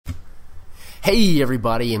Hey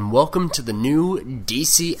everybody, and welcome to the new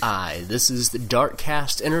DCI. This is the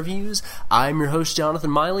Darkcast Interviews. I'm your host,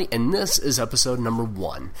 Jonathan Miley, and this is episode number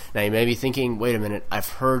 1. Now you may be thinking, wait a minute, I've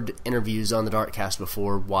heard interviews on the Darkcast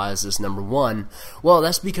before, why is this number 1? Well,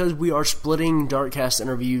 that's because we are splitting Darkcast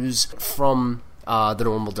interviews from the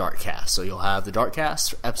normal Darkcast. So you'll have the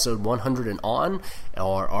Darkcast, episode 100 and on,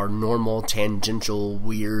 or our normal, tangential,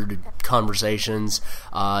 weird conversations.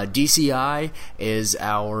 DCI is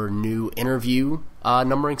our new interview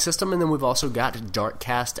numbering system, and then we've also got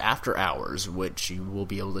Darkcast After Hours, which you will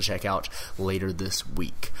be able to check out later this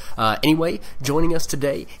week. Anyway, joining us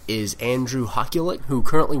today is Andrew Hokulik, who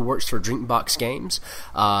currently works for Drinkbox Games.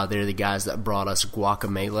 They're the guys that brought us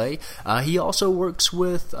Guacamelee. He also works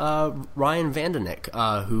with Ryan Vandenik,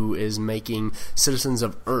 who is making Citizens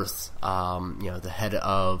of Earth, the head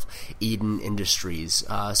of Eden Industries.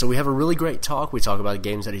 So we have a really great talk. We talk about the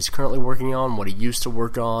games that he's currently working on, what he used to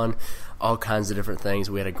work on, all kinds of different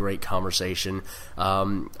things. We had a great conversation.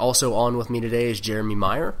 Also on with me today is Jeremy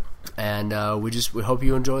Meyer, and we hope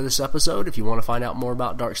you enjoy this episode. If you want to find out more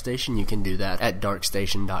about DarkStation, you can do that at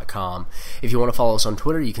darkstation.com. If you want to follow us on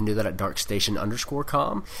Twitter, you can do that at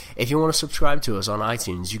darkstation_com. If you want to subscribe to us on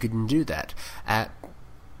iTunes, you can do that at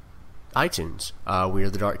iTunes. We are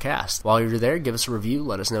the Darkcast. While you're there, give us a review,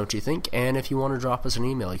 let us know what you think, and if you want to drop us an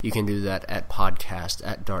email, you can do that at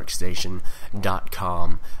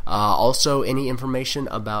podcast@darkstation.com. Also, any information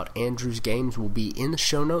about Andrew's games will be in the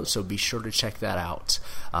show notes, so be sure to check that out.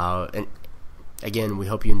 And again, we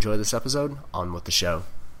hope you enjoy this episode. On with the show.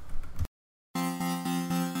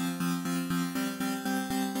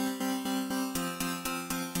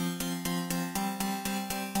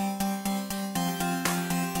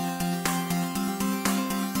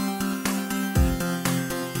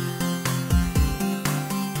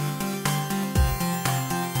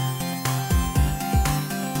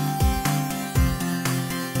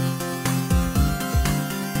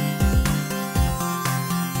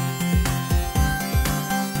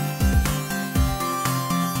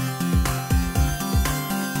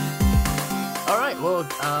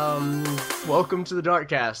 Welcome to the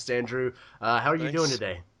Darkcast, Andrew. How are you doing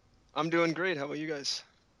today? I'm doing great. How about you guys?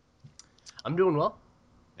 I'm doing well.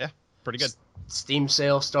 Yeah, pretty good. Steam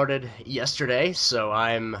sale started yesterday, so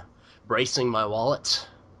I'm bracing my wallet.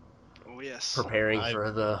 Oh, yes. Preparing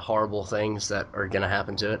for the horrible things that are going to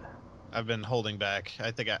happen to it. I've been holding back.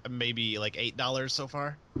 I think maybe like $8 so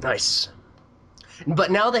far. Nice.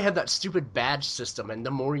 But now they have that stupid badge system, and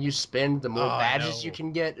the more you spend, the more badges you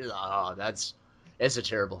can get. It's a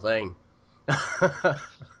terrible thing.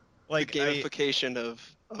 Like gamification of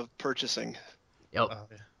purchasing. Yep.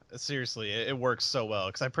 Seriously, it works so well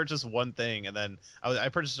because I purchased one thing and then I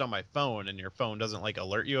purchased it on my phone, and your phone doesn't like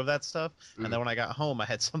alert you of that stuff. Mm. And then when I got home, I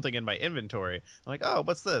had something in my inventory. I'm like, oh,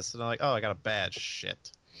 what's this? And I'm like, oh, I got a badge.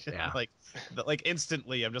 Shit. Yeah. like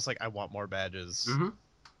instantly, I'm just like, I want more badges. Mm-hmm.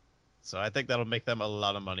 So I think that'll make them a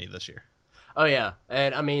lot of money this year. Oh yeah,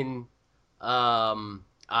 and I mean,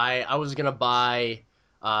 I was gonna buy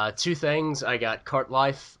 2 things. I got Cart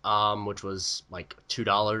Life, which was like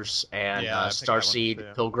 $2, and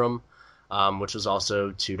Starseed Pilgrim, which was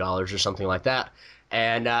also $2 or something like that.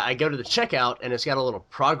 And I go to the checkout, and it's got a little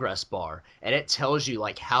progress bar, and it tells you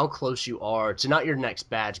like how close you are to not your next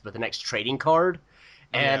badge, but the next trading card.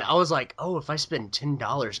 And I was like, oh, if I spend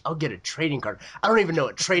 $10, I'll get a trading card. I don't even know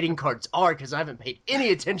what trading cards are because I haven't paid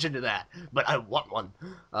any attention to that, but I want one.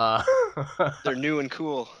 They're new and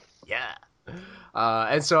cool. Yeah.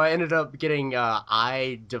 And so I ended up getting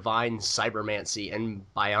Divine Cybermancy and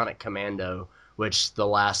Bionic Commando, which the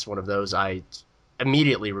last one of those I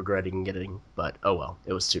immediately regretted getting, but oh well,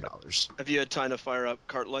 it was $2. Have you had time to fire up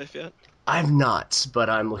Cart Life yet? I've not, but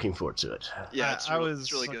I'm looking forward to it. Yeah, it's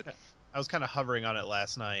really good. I was kind of hovering on it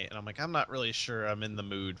last night, and I'm like, I'm not really sure I'm in the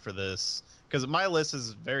mood for this. Because my list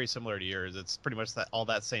is very similar to yours. It's pretty much all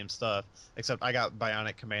that same stuff, except I got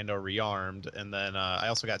Bionic Commando rearmed, and then I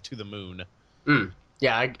also got To the Moon.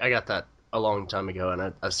 Yeah, I got that a long time ago,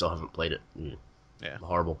 and I still haven't played it. Yeah. I'm a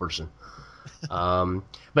horrible person.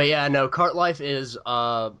 But yeah, no, Cart Life is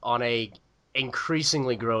on a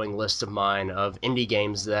increasingly growing list of mine of indie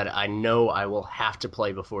games that I know I will have to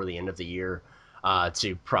play before the end of the year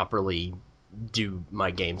to properly do my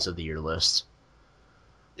Games of the Year list.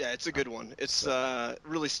 Yeah, it's a good one. It's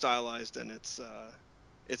really stylized, and it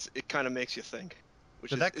kind of makes you think.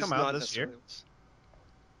 Did that come out this year?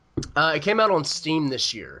 It came out on Steam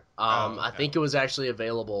this year. Okay. I think it was actually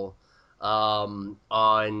available on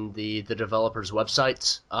the developer's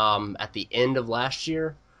website at the end of last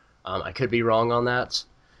year. I could be wrong on that.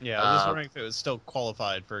 Yeah, I was just wondering if it was still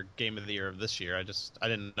qualified for Game of the Year of this year. I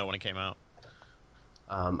didn't know when it came out.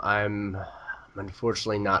 I'm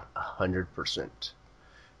unfortunately not 100%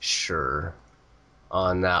 sure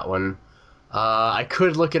on that one. I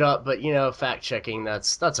could look it up, but fact checking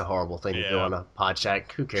that's a horrible thing to do on a pod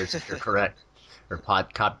check. Who cares if you're correct or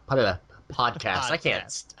podcast?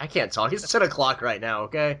 I can't talk. It's 10 o'clock right now.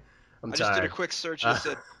 Okay, I'm I tired. just did a quick search. It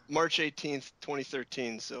said March 18th,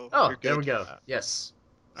 2013. So oh, there we go. Yes.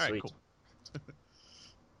 All right, Sweet. cool.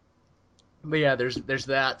 But yeah, there's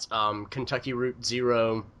that. Kentucky Route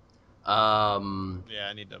Zero. Yeah,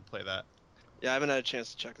 I need to play that. Yeah, I haven't had a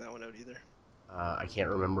chance to check that one out either. I can't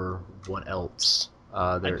remember what else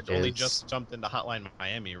there I only just jumped into Hotline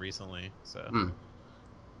Miami recently, so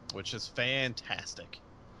which is fantastic.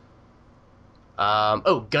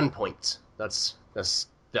 Gunpoint. That's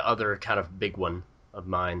the other kind of big one of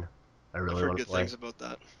mine. I really want to play. I've heard good things about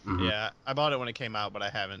that. Mm-hmm. Yeah, I bought it when it came out, but I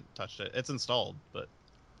haven't touched it. It's installed, but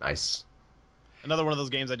nice. Another one of those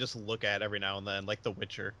games I just look at every now and then, like The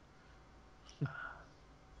Witcher.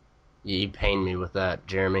 You pain me with that,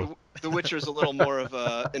 Jeremy. The Witcher's a little more of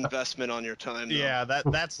a investment on your time, though. Yeah,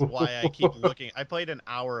 that's why I keep looking. I played an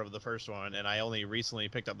hour of the first one, and I only recently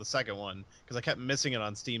picked up the second one because I kept missing it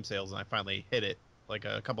on Steam sales, and I finally hit it like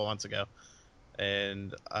a couple months ago.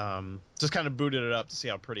 And just kind of booted it up to see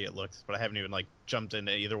how pretty it looks, but I haven't even jumped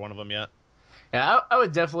into either one of them yet. Yeah, I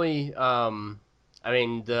would definitely.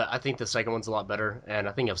 I think the second one's a lot better, and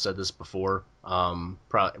I think I've said this before.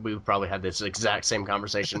 We've probably had this exact same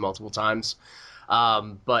conversation multiple times.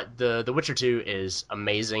 But the Witcher 2 is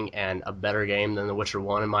amazing and a better game than The Witcher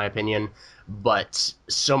 1, in my opinion. But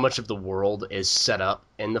so much of the world is set up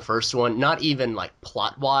in the first one, not even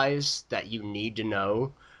plot-wise that you need to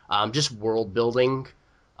know, just world building.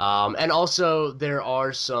 And also there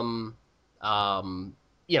are some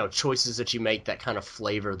choices that you make that kind of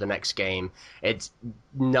flavor the next game. It's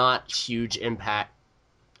not huge impact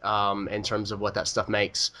in terms of what that stuff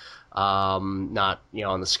makes. Not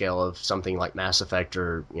on the scale of something like Mass Effect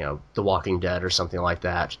or The Walking Dead or something like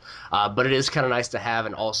that. But it is kind of nice to have,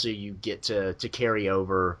 and also you get to carry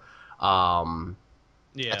over.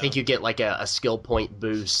 Yeah, I think you get a skill point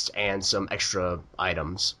boost and some extra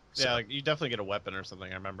items. So. Yeah, you definitely get a weapon or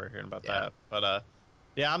something. I remember hearing about that. But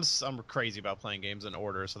yeah, I'm crazy about playing games in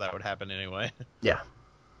order, so that would happen anyway. Yeah.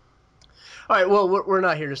 All right, well, we're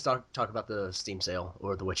not here to talk about the Steam sale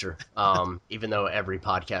or The Witcher, even though every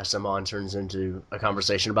podcast I'm on turns into a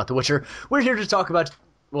conversation about The Witcher. We're here to talk about...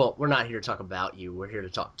 Well, we're not here to talk about you. We're here to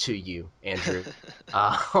talk to you, Andrew.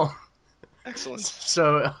 Excellent.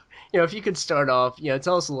 So, if you could start off,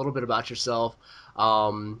 tell us a little bit about yourself,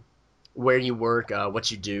 where you work,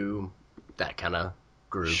 what you do, that kind of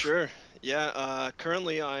groove. Sure. Yeah,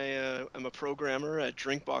 currently I am a programmer at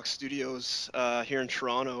Drinkbox Studios here in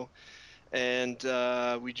Toronto, and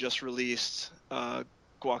we just released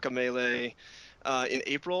Guacamelee in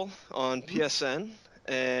April on PSN,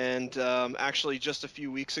 and actually just a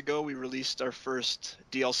few weeks ago we released our first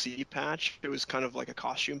DLC patch. It was kind of like a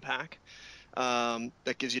costume pack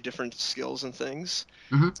that gives you different skills and things.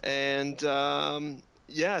 Mm-hmm. And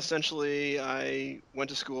yeah, essentially I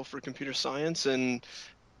went to school for computer science and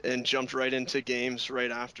jumped right into games right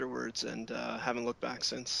afterwards, and haven't looked back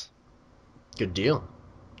since. Good deal.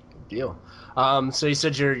 So you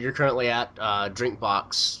said you're currently at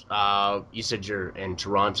Drinkbox. You said you're in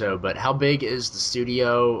Toronto, but how big is the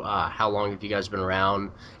studio? How long have you guys been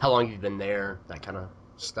around? How long have you been there? That kind of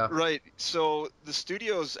stuff. Right. So the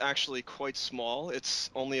studio is actually quite small. It's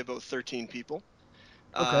only about 13 people.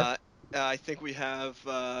 Okay. I think we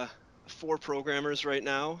have 4 programmers right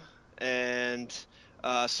now, and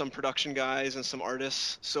some production guys and some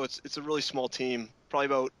artists. So it's a really small team.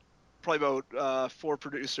 Probably about 4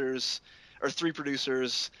 producers or 3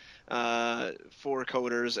 producers, 4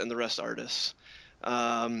 coders, and the rest artists.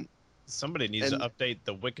 Somebody needs to update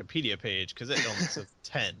the Wikipedia page because it only says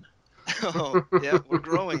 10. Oh yeah, we're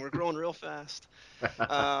growing real fast.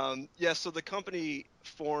 Yeah, so the company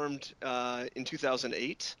formed in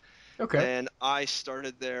 2008. Okay. And I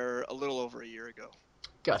started there a little over a year ago.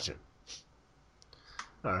 Gotcha.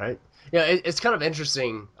 All right. Yeah, it's kind of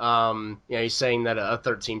interesting. You're saying that a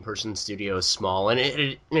 13-person studio is small,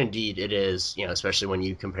 and indeed it is. Especially when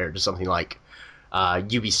you compare it to something like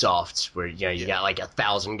Ubisoft, where you got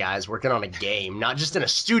 1,000 guys working on a game, not just in a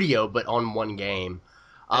studio, but on one game.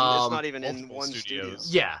 And it's not even in one studio.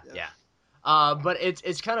 Yeah. But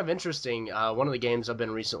it's kind of interesting. One of the games I've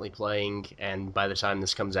been recently playing, and by the time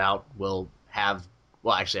this comes out, we'll have...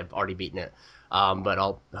 Well, actually, I've already beaten it. But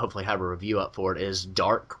I'll hopefully have a review up for it, is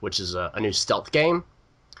Dark, which is a new stealth game.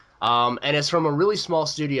 And it's from a really small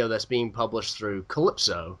studio that's being published through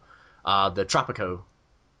Calypso, the Tropico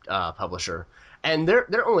publisher. And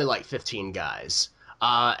they're only 15 guys.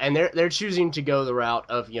 And they're choosing to go the route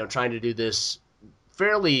of trying to do this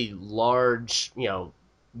fairly large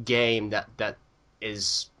game that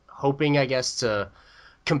is hoping, I guess, to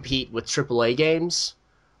compete with AAA games.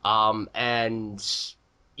 And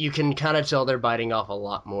you can kind of tell they're biting off a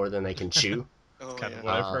lot more than they can chew. Oh, Kind yeah. of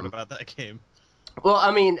what I've heard about that game. Well,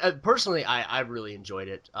 I mean, personally, I really enjoyed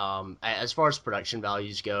it. As far as production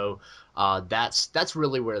values go, that's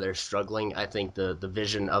really where they're struggling. I think the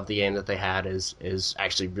vision of the game that they had is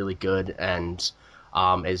actually really good and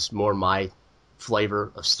is more my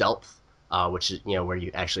flavor of stealth, which is where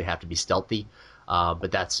you actually have to be stealthy.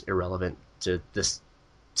 But that's irrelevant to this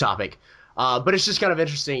topic. But it's just kind of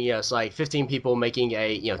interesting. It's like 15 people making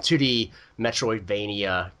a 2D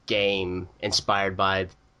Metroidvania game inspired by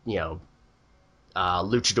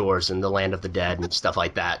luchadors and the Land of the Dead and stuff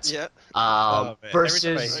like that. Yeah. Man. Versus,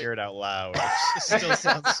 every time I hear it out loud, it still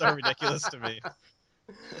sounds so ridiculous to me.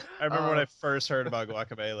 I remember when I first heard about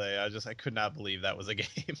Guacamelee, I could not believe that was a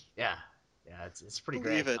game. yeah, it's a pretty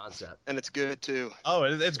Believe great it. concept. And it's good too. Oh,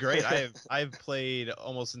 it's great. I've played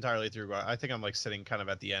almost entirely through. I think I'm like sitting kind of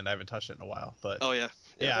at the end. I haven't touched it in a while, but Oh yeah.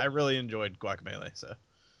 yeah, I really enjoyed Guacamelee. So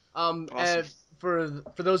And Awesome. for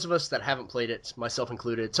those of us that haven't played it, myself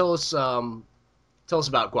included, tell us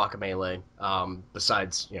about Guacamelee.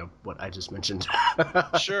 Besides what I just mentioned.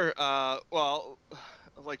 Sure. Well,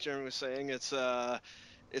 like Jeremy was saying, it's a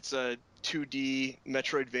 2D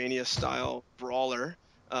Metroidvania style brawler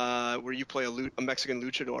where you play a Mexican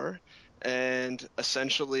luchador, and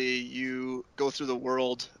essentially you go through the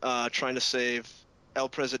world trying to save El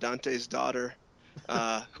Presidente's daughter,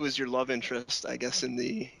 who is your love interest, I guess, in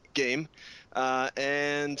the game.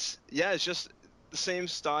 And yeah, it's just the same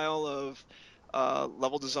style of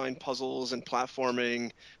level design, puzzles, and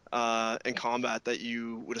platforming and combat that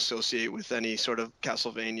you would associate with any sort of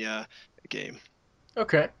Castlevania game.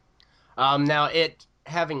 Okay. Now, it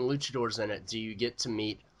having luchadors in it, do you get to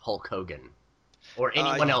meet Hulk Hogan or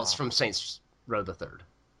anyone else from Saints Row the Third?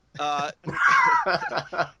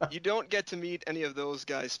 You don't get to meet any of those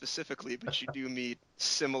guys specifically, but you do meet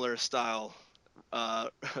similar style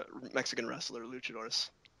Mexican wrestler luchadors.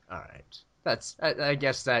 All right. I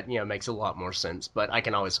guess that makes a lot more sense, but I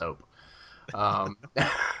can always hope.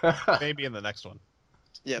 maybe in the next one.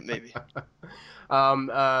 Yeah, maybe.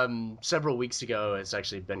 Several weeks ago, it's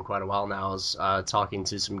actually been quite a while now, I was talking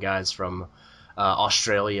to some guys from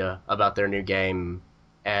Australia about their new game,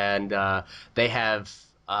 and they have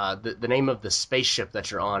the name of the spaceship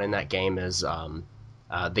that you're on in that game is the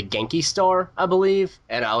Genki Star, I believe,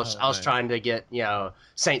 and I was nice. trying to get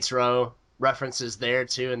Saints Row references there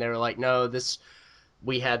too, and they were like, no,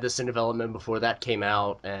 we had this in development before that came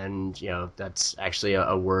out, and that's actually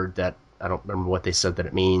a word that I don't remember what they said that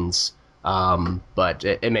it means, but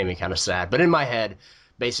it made me kind of sad. But in my head,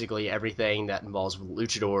 basically everything that involves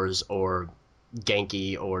luchadors or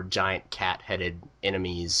Genki or giant cat-headed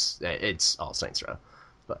enemies, it's all Saints Row.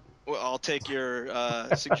 But Well, I'll take your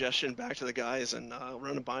suggestion back to the guys and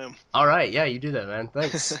run and buy them. all right, yeah, you do that, man.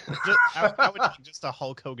 Thanks. I would take just a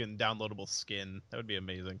Hulk Hogan downloadable skin. That would be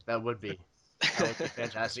amazing. That would be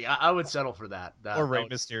fantastic. I would settle for that. Or Rey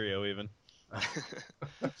Mysterio even.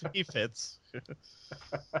 He fits.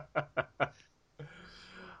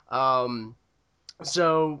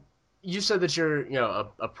 So you said that you're,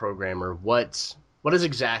 a programmer. What is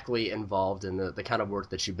exactly involved in the kind of work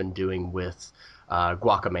that you've been doing with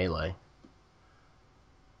Guacamelee?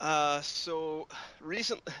 So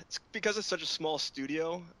recently, because it's such a small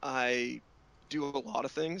studio, I do a lot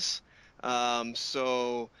of things.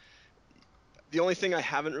 So the only thing I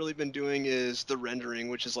haven't really been doing is the rendering,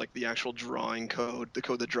 which is like the actual drawing code, the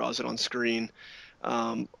code that draws it on screen.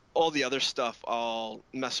 All the other stuff I'll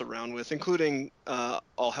mess around with, including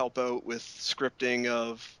I'll help out with scripting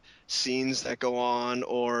of scenes that go on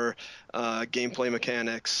or gameplay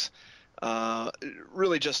mechanics.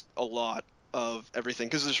 Really just a lot of everything,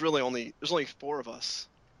 because there's only 4 of us,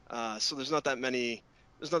 so there's not that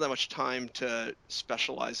much time to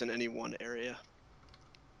specialize in any one area.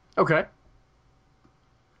 Okay.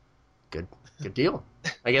 Good deal.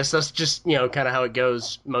 I guess that's just kind of how it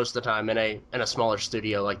goes most of the time in a smaller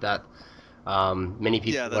studio like that. Many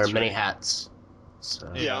people wear many hats.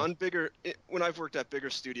 So. Yeah, when I've worked at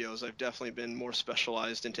bigger studios, I've definitely been more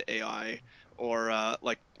specialized into AI or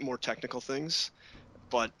like more technical things.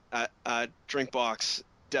 But at Drinkbox,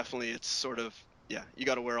 definitely it's sort of, you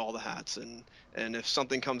got to wear all the hats, and if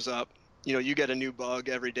something comes up, you get a new bug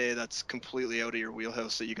every day that's completely out of your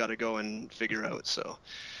wheelhouse that you got to go and figure out. So,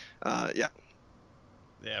 yeah.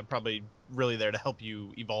 Yeah, probably really there to help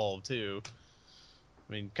you evolve too.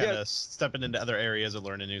 I mean, kind of stepping into other areas and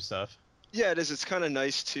learning new stuff. Yeah, it is. It's kind of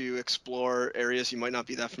nice to explore areas you might not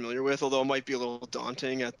be that familiar with, although it might be a little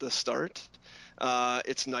daunting at the start.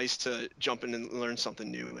 It's nice to jump in and learn something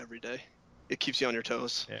new every day. It keeps you on your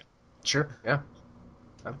toes. Yeah. Sure. Yeah.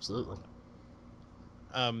 Absolutely.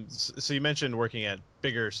 So you mentioned working at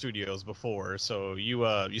bigger studios before. So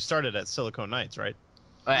you started at Silicon Knights, right?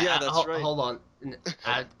 Yeah, that's right. Hold on.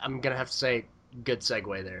 I'm gonna have to say, good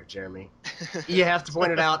segue there, Jeremy. You have to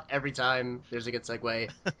point it out every time there's a good segue.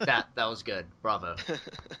 That was good. Bravo.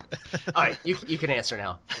 All right, you can answer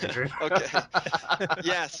now, Andrew. Okay.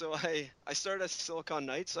 Yeah, so I started at Silicon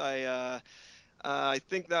Knights. I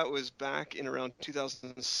think that was back in around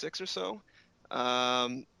 2006 or so,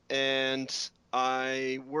 and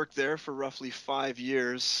I worked there for roughly 5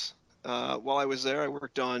 years. While I was there, I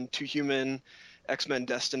worked on Two Human, X-Men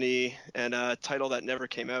Destiny, and a title that never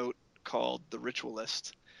came out called The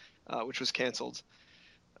Ritualist, which was canceled.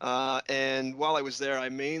 And while I was there, I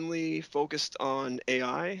mainly focused on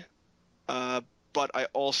AI, but I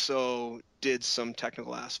also did some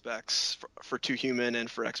technical aspects for Two Human and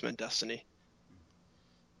for X-Men Destiny.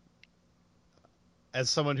 As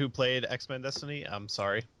someone who played X-Men Destiny, I'm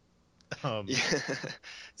sorry. Yeah,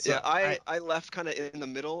 So I left kind of in the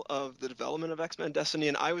middle of the development of X-Men Destiny,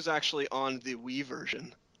 and I was actually on the Wii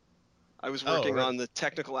version. I was working really? on the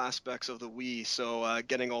technical aspects of the Wii, so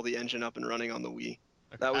getting all the engine up and running on the Wii.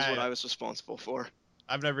 Okay. That was what I was responsible for.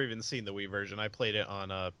 I've never even seen the Wii version. I played it on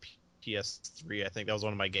PS3. I think that was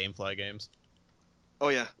one of my GameFly games. Oh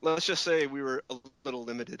yeah, let's just say we were a little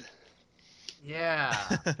limited. Yeah.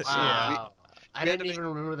 Yeah. Wow. I we had didn't to even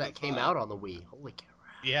make- remember that came out on the Wii. Holy cow.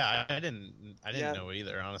 Yeah, I didn't Yeah. know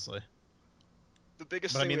either, honestly. The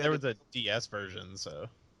biggest But I thing mean, we there had was a DS version, so.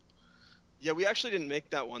 Yeah, we actually didn't make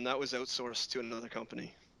that one. That was outsourced to another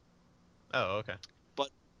company. Oh, okay.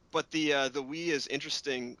 But the Wii is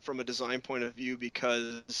interesting from a design point of view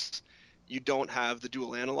because you don't have the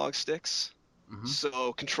dual analog sticks. Mhm.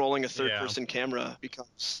 So controlling a third-person camera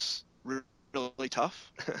becomes really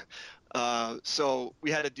tough. So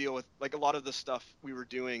we had to deal with, like, a lot of the stuff we were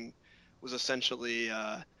doing was essentially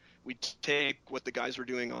we'd take what the guys were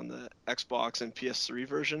doing on the Xbox and PS3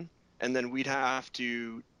 version, and then we'd have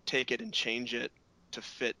to take it and change it to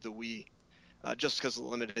fit the Wii, just because of the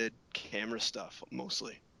limited camera stuff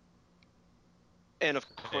mostly. And of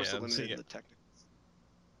course, Yeah, the so limited yeah. the technical.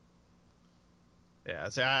 Yeah,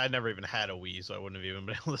 see, I never even had a Wii, so I wouldn't have even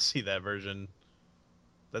been able to see that version.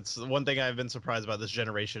 That's the one thing I've been surprised about this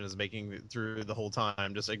generation is making it through the whole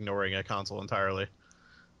time, just ignoring a console entirely.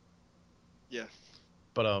 Yeah.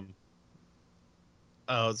 But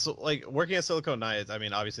so like working at Silicon Knights, I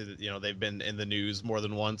mean, obviously, they've been in the news more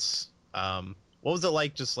than once. What was it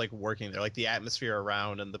like, just like working there, like the atmosphere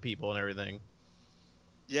around and the people and everything?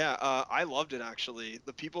 Yeah, I loved it actually.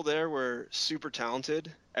 The people there were super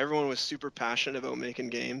talented. Everyone was super passionate about making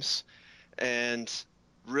games, and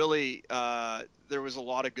really, there was a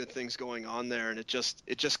lot of good things going on there. And it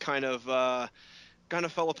just kind of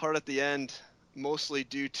fell apart at the end, mostly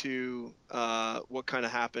due to what kind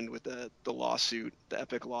of happened with the lawsuit, the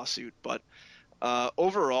Epic lawsuit. But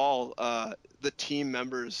overall, the team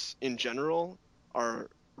members in general are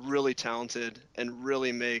really talented and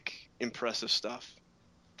really make impressive stuff.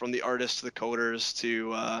 From the artists to the coders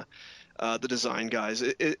to the design guys,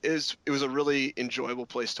 it was a really enjoyable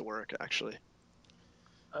place to work, actually.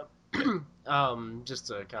 Just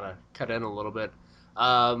to kind of cut in a little bit,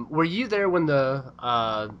 were you there when the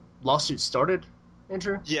lawsuit started,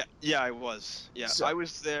 Andrew? Yeah, I was. Yeah, So- I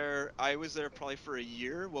was there probably for a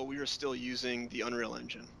year while we were still using the Unreal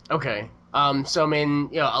Engine. Okay. So I mean,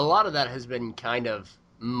 a lot of that has been kind of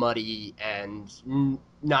muddy and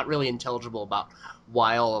not really intelligible about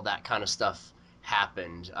why all of that kind of stuff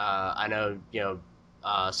happened. I know,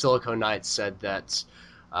 Silicon Knights said that,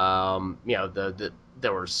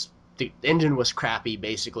 the engine was crappy,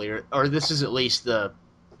 basically, or this is at least the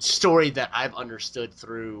story that I've understood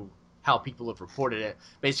through how people have reported it.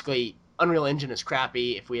 Basically, Unreal Engine is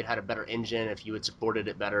crappy. If we had had a better engine, if you had supported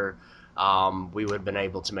it better, we would have been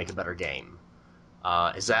able to make a better game.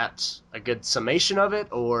 Is that a good summation of it,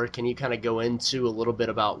 or can you kind of go into a little bit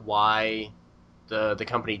about why the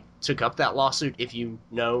company took up that lawsuit, if you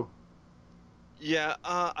know? Yeah,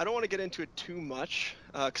 I don't want to get into it too much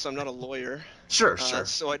because I'm not a lawyer. Sure.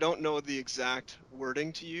 So I don't know the exact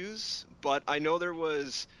wording to use, but I know there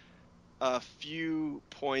was a few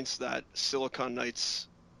points that Silicon Knights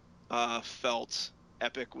felt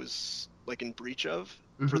Epic was like in breach of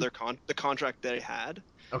for their the contract they had.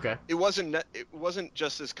 Okay. It wasn't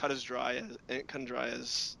just as cut and dry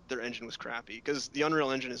as their engine was crappy, because the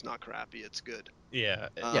Unreal Engine is not crappy, it's good. Yeah.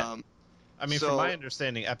 I mean, from my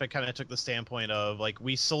understanding, Epic kind of took the standpoint of, like,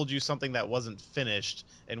 we sold you something that wasn't finished,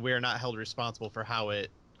 and we're not held responsible for how it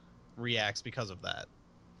reacts because of that.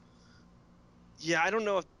 Yeah, I don't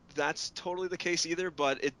know if that's totally the case either,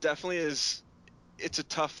 but it definitely is. It's a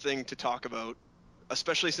tough thing to talk about,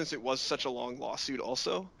 especially since it was such a long lawsuit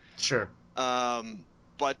also. Sure.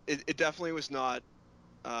 But it definitely was not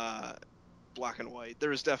black and white. There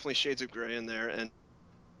was definitely shades of gray in there, and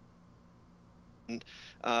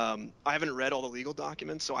I haven't read all the legal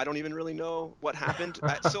documents, so I don't even really know what happened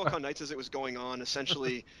at Silicon Knights as it was going on.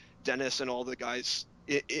 Essentially, Dennis and all the guys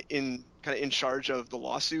in charge of the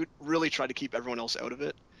lawsuit really tried to keep everyone else out of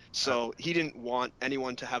it. So he didn't want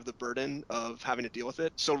anyone to have the burden of having to deal with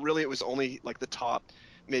it. So really, it was only like the top,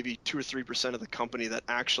 maybe 2 or 3% of the company that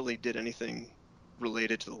actually did anything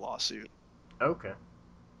related to the lawsuit. Okay.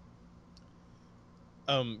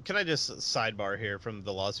 Can I just sidebar here from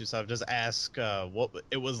the lawsuit stuff? Just ask what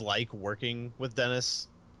it was like working with Dennis,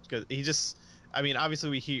 because he just, I mean,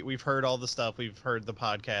 obviously we've heard all the stuff, we've heard the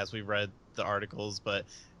podcast, we've read the articles, but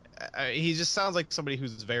he just sounds like somebody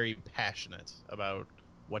who's very passionate about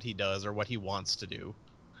what he does or what he wants to do.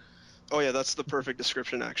 Oh yeah, that's the perfect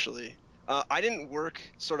description actually. I didn't work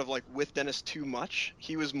sort of like with Dennis too much.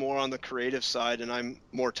 He was more on the creative side, and I'm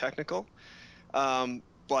more technical.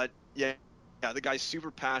 But yeah, the guy's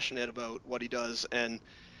super passionate about what he does, and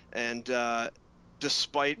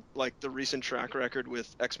despite like the recent track record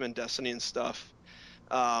with X-Men Destiny and stuff,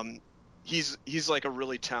 he's like a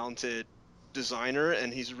really talented designer,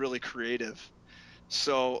 and he's really creative.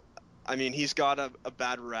 So, I mean, he's got a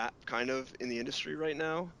bad rap kind of in the industry right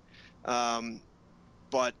now,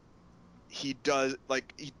 but he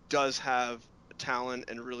does have talent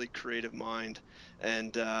and really creative mind,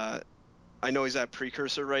 and I know he's at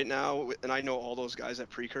Precursor right now, and I know all those guys at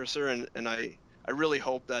Precursor, and I really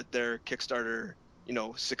hope that their Kickstarter,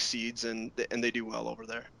 succeeds and they do well over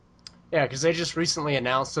there. Yeah, because they just recently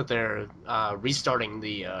announced that they're restarting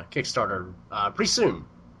the Kickstarter pretty soon.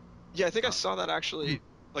 Yeah, I think I saw that actually,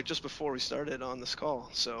 like just before we started on this call.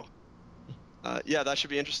 So, yeah, that should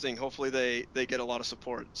be interesting. Hopefully they get a lot of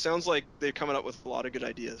support. Sounds like they're coming up with a lot of good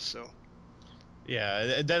ideas. So.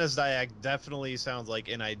 Yeah, Dennis Dyack definitely sounds like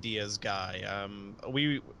an ideas guy.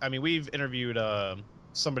 We've interviewed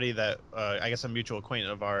somebody that I guess a mutual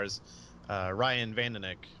acquaintance of ours, Ryan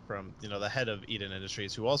Vandenik, from the head of Eden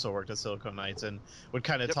Industries, who also worked at Silicon Knights, and would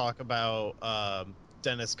kind of talk about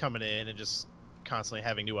Dennis coming in and just constantly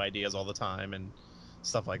having new ideas all the time and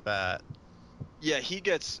stuff like that. Yeah, he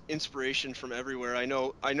gets inspiration from everywhere. I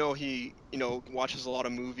know he, watches a lot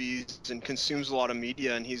of movies and consumes a lot of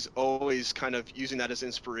media, and he's always kind of using that as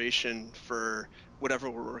inspiration for whatever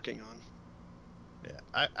we're working on.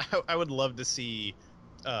 Yeah, I would love to see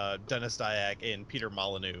Dennis Dyack and Peter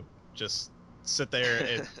Molyneux just sit there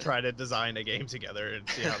and try to design a game together and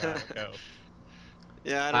see how that would go.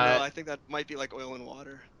 Yeah, I don't know. I think that might be like oil and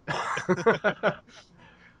water.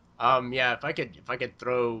 Yeah, if I could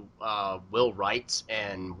throw Will Wright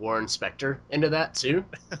and Warren Spector into that too,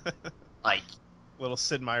 like little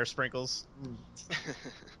Sid Meier sprinkles.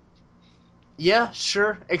 Yeah,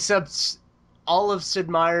 sure. Except all of Sid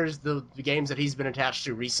Meier's the games that he's been attached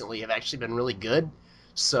to recently have actually been really good.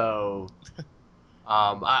 So,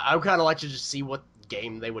 I would kind of like to just see what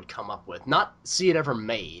game they would come up with. Not see it ever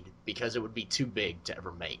made, because it would be too big to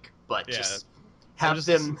ever make. But just have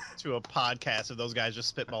them to a podcast of those guys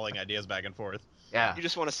just spitballing ideas back and forth. Yeah. You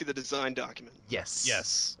just want to see the design document.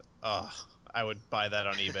 Yes. Oh, I would buy that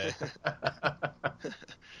on eBay.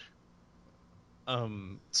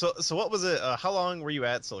 So what was it? How long were you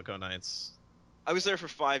at Silicon Knights? I was there for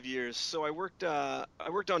 5 years. So I worked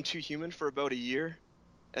on Too Human for about a year,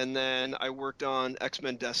 and then I worked on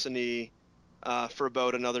X-Men Destiny for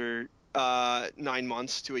about another 9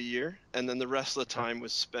 months to a year, and then the rest of the time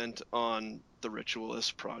was spent on the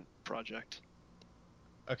Ritualist project.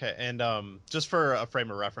 Okay, and just for a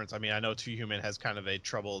frame of reference, I mean, I know Too Human has kind of a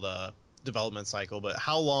troubled development cycle, but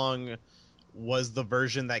how long was the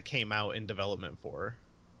version that came out in development for?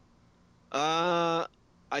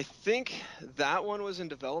 I think that one was in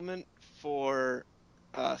development for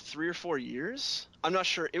 3 or 4 years. I'm not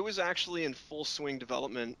sure. It was actually in full swing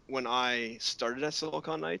development when I started at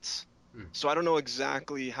Silicon Knights. So I don't know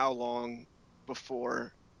exactly how long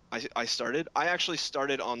before I started. I actually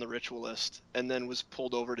started on the Ritualist and then was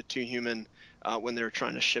pulled over to Too Human when they were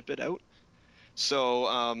trying to ship it out.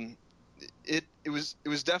 So it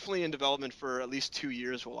was definitely in development for at least 2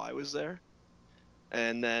 years while I was there,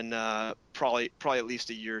 and then probably at least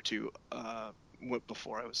a year or two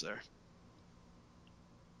before I was there.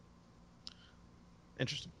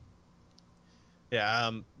 Interesting.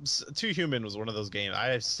 Yeah, Two Human was one of those games.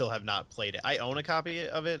 I still have not played it. I own a copy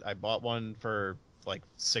of it. I bought one for like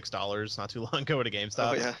 $6 not too long ago at a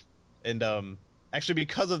GameStop. Oh yeah. And actually,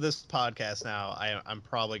 because of this podcast now, I'm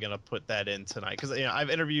probably gonna put that in tonight because I've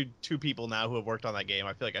interviewed 2 people now who have worked on that game.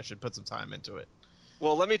 I feel like I should put some time into it.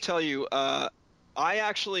 Well, let me tell you, I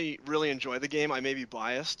actually really enjoy the game. I may be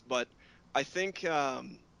biased, but I think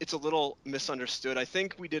it's a little misunderstood. I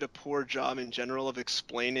think we did a poor job in general of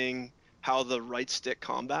explaining how the right stick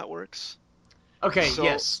combat works. Okay,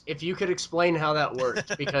 yes. If you could explain how that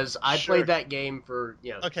worked, because I Sure. played that game for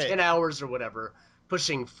 10 hours or whatever,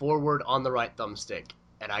 pushing forward on the right thumbstick,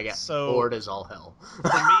 and I got bored as all hell.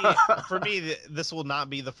 For me, this will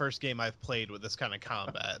not be the first game I've played with this kind of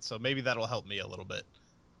combat, so maybe that'll help me a little bit.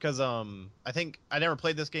 Because I think I never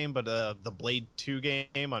played this game, but the Blade 2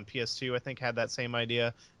 game on PS2 I think had that same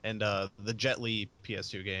idea, and the Jet Li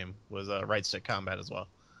PS2 game was right stick combat as well.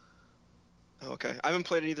 Okay, I haven't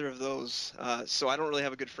played either of those, so I don't really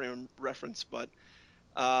have a good frame of reference. But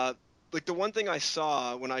like the one thing I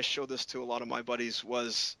saw when I showed this to a lot of my buddies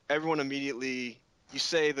was everyone immediately, you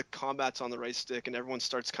say the combat's on the right stick, and everyone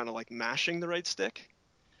starts kind of like mashing the right stick,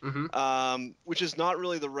 which is not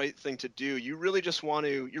really the right thing to do. You're really just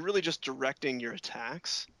directing your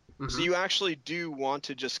attacks. So you actually do want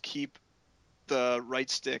to just keep the right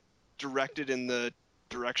stick directed in the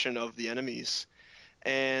direction of the enemies.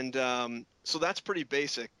 And so that's pretty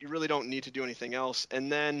basic. You really don't need to do anything else.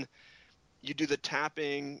 And then you do the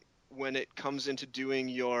tapping when it comes into doing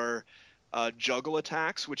your juggle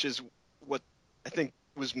attacks, which is what I think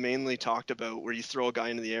was mainly talked about, where you throw a guy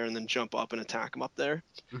into the air and then jump up and attack him up there.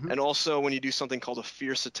 And also when you do something called a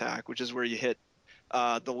fierce attack, which is where you hit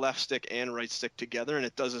the left stick and right stick together, and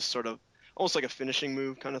it does this sort of almost like a finishing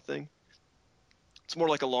move kind of thing. It's more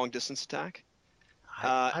like a long distance attack.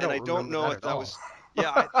 I don't know if that was...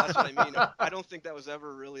 Yeah, that's what I mean. I don't think that was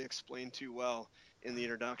ever really explained too well in the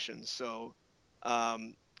introduction. So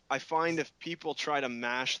I find if people try to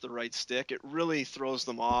mash the right stick, it really throws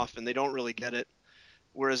them off and they don't really get it.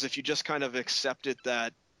 Whereas if you just kind of accept it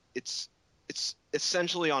that it's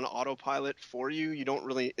essentially on autopilot for you,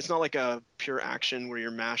 it's not like a pure action where you're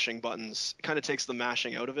mashing buttons. It kind of takes the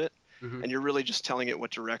mashing out of it, and you're really just telling it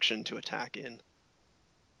what direction to attack in.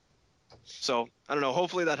 So, I don't know,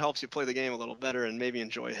 hopefully that helps you play the game a little better and maybe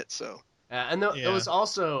enjoy it, so. There was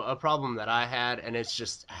also a problem that I had, and it's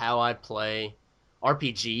just how I play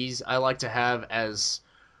RPGs. I like to have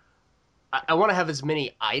I want to have as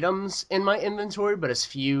many items in my inventory, but as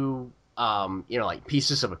few, like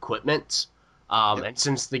pieces of equipment. And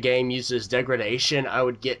since the game uses degradation, I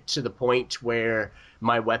would get to the point where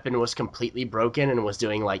my weapon was completely broken and was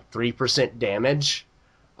doing like 3% damage.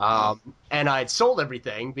 And I'd sold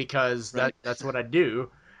everything because that's what I do.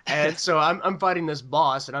 And so I'm fighting this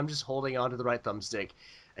boss, and I'm just holding onto the right thumbstick,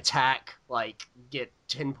 attack, like get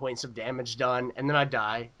 10 points of damage done, and then I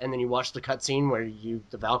die. And then you watch the cutscene where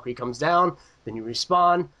the Valkyrie comes down, then you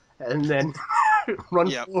respawn, and then run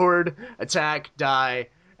forward, attack, die,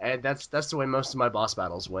 and that's the way most of my boss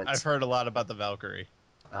battles went. I've heard a lot about the Valkyrie.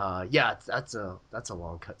 That's a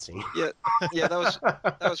long cutscene. Yeah,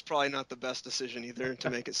 that was probably not the best decision either to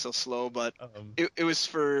make it so slow, but it was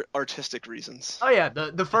for artistic reasons. Oh yeah,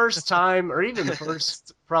 the first time, or even the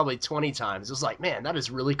first probably 20 times, it was like, man, that is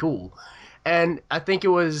really cool. And I think it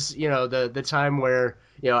was, the time where,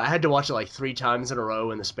 I had to watch it like 3 times in a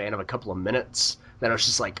row in the span of a couple of minutes. That I was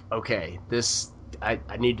just like, okay, I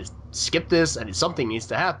need to skip this, and something needs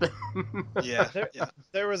to happen.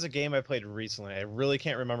 There was a game I played recently. I really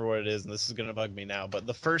can't remember what it is, and this is going to bug me now. But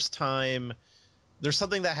the first time, there's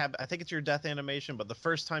something that happened. I think it's your death animation, but the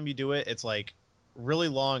first time you do it, it's like really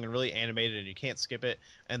long and really animated, and you can't skip it.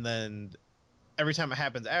 And then every time it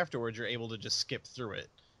happens afterwards, you're able to just skip through it.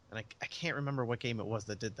 And I can't remember what game it was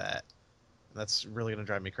that did that. And that's really going to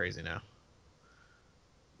drive me crazy now.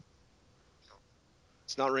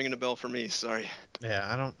 It's not ringing a bell for me, sorry.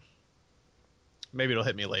 Yeah, maybe it'll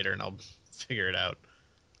hit me later and I'll figure it out.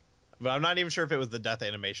 But I'm not even sure if it was the death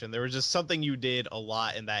animation. There was just something you did a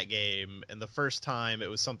lot in that game, and the first time it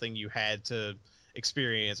was something you had to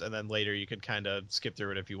experience, and then later you could kind of skip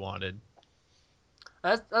through it if you wanted.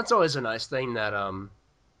 That's always a nice thing that,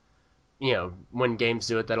 when games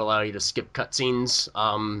do it that allow you to skip cutscenes.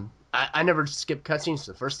 I never skipped cutscenes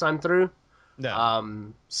the first time through.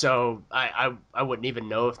 No. So I wouldn't even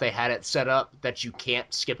know if they had it set up that you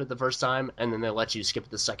can't skip it the first time, and then they'll let you skip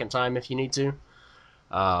it the second time if you need to.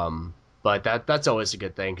 But that's always a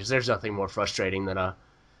good thing, because there's nothing more frustrating than a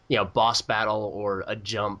boss battle or a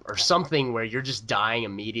jump or something where you're just dying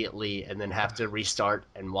immediately and then have to restart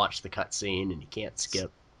and watch the cutscene and you can't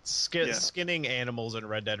skip. Skinning animals in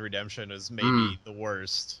Red Dead Redemption is maybe the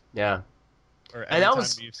worst. Yeah. Or And that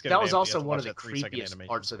was also one of the creepiest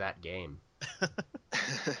parts of that game.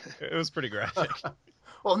 It was pretty graphic.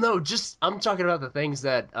 Well, no, I'm talking about the things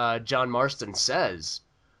that John Marston says.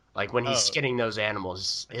 Like when he's skinning those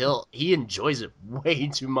animals, he enjoys it way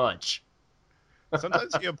too much.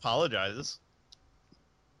 Sometimes he apologizes.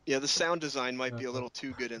 Yeah, the sound design might be a little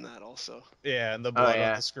too good in that also. Yeah, and the blood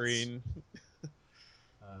on the screen.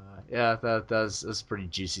 Yeah, that's pretty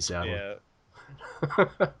juicy sounding.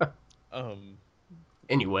 Yeah.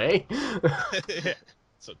 Anyway.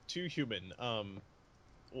 So Too Human.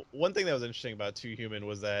 One thing that was interesting about Too Human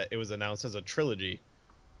was that it was announced as a trilogy.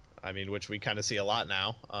 I mean, which we kind of see a lot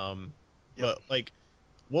now. But like,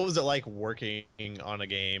 what was it like working on a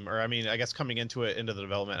game? Or I mean, I guess coming into the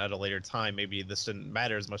development at a later time, maybe this didn't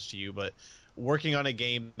matter as much to you, but working on a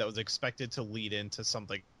game that was expected to lead into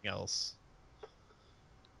something else.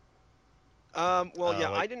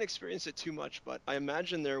 I didn't experience it too much, but I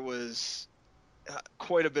imagine there was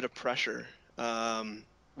quite a bit of pressure,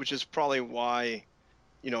 which is probably why,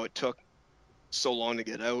 it took so long to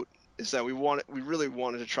get out. Is that we really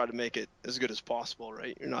wanted to try to make it as good as possible,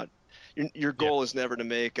 right? Your goal is never to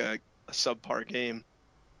make a subpar game,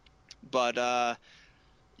 but at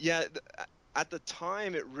the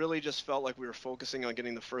time it really just felt like we were focusing on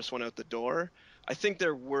getting the first one out the door. I think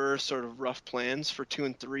there were sort of rough plans for 2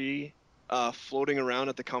 and 3 floating around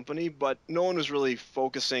at the company, but no one was really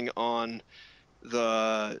focusing on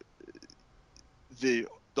the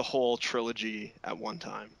whole trilogy at one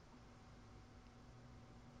time.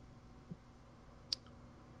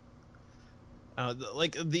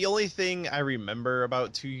 The only thing I remember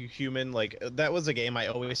about Too Human, that was a game I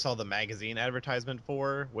always saw the magazine advertisement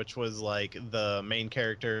for, which was like the main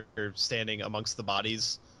character standing amongst the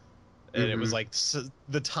bodies, and it was like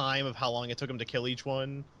the time of how long it took him to kill each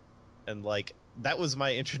one, and like that was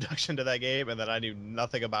my introduction to that game, and then I knew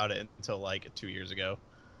nothing about it until like 2 years ago.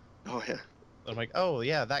 Oh yeah. I'm like, oh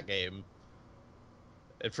yeah, that game.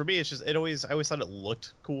 And for me, it's just I always thought it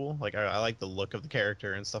looked cool. Like I like the look of the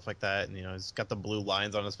character and stuff like that, and he's got the blue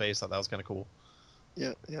lines on his face. Thought that was kind of cool.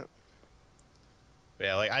 Yeah. But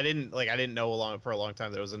yeah, I didn't know for a long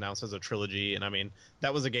time that it was announced as a trilogy, and I mean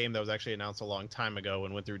that was a game that was actually announced a long time ago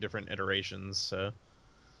and went through different iterations. So.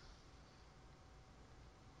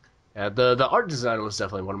 Yeah, the art design was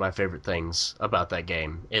definitely one of my favorite things about that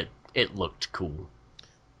game. It looked cool.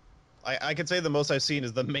 I could say the most I've seen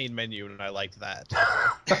is the main menu, and I liked that.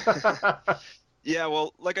 Yeah,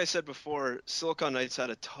 well, like I said before, Silicon Knights had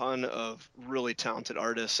a ton of really talented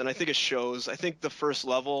artists, and I think it shows. I think the first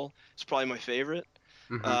level is probably my favorite.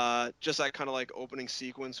 Just that kind of like opening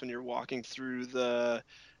sequence when you're walking through the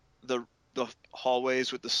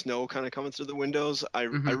hallways with the snow kind of coming through the windows. I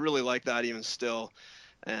really like that even still,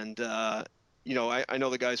 and I know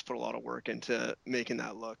the guys put a lot of work into making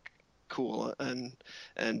that look cool, and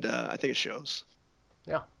I think it shows.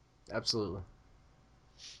 Yeah, absolutely.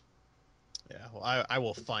 Yeah, well, I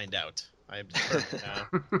will find out. I am determined now.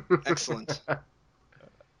 Excellent.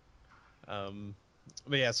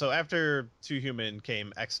 But yeah, so after Too Human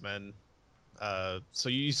came X-Men. So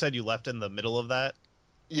you said you left in the middle of that?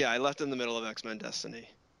 Yeah, I left in the middle of X-Men Destiny.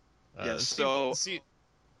 Yes.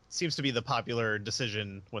 Seems to be the popular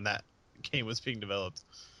decision when that game was being developed.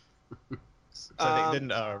 So I think,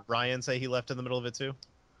 didn't Ryan say he left in the middle of it too?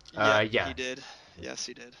 Yeah, he did. Yes,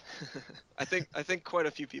 he did. I think quite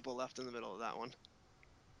a few people left in the middle of that one.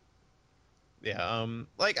 Yeah,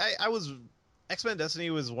 I was X-Men Destiny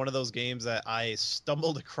was one of those games that I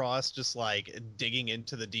stumbled across just like digging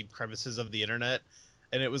into the deep crevices of the internet,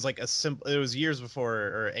 and it was like it was years before,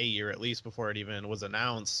 or a year at least before it even was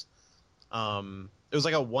announced. It was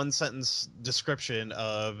like a 1-sentence description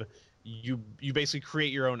of you basically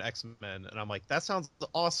create your own X-Men, and I'm like, that sounds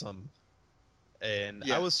awesome. And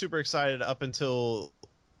I was super excited up until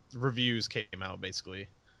reviews came out, basically.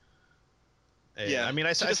 And, I mean,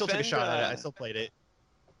 I still took a shot at it. I still played it.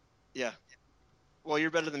 Yeah. Well,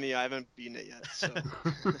 you're better than me. I haven't beaten it yet. So,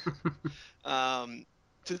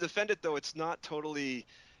 to defend it, though, it's not totally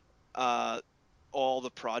all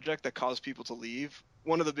the project that caused people to leave.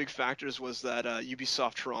 One of the big factors was that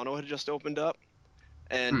Ubisoft Toronto had just opened up,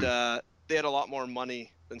 and they had a lot more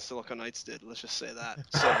money than Silicon Knights did. Let's just say that.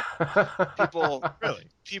 So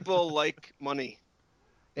people like money.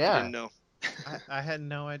 Yeah. I didn't know. I had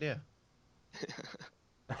no idea.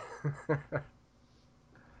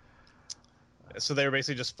 So they were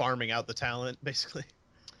basically just farming out the talent, basically.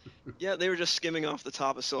 Yeah, they were just skimming off the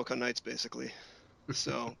top of Silicon Knights, basically.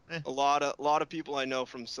 So a lot of people I know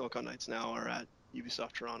from Silicon Knights now are at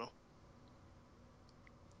Ubisoft Toronto.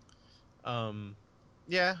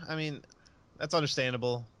 Yeah, I mean, that's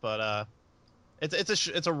understandable, but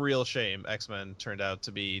it's a real shame X-Men turned out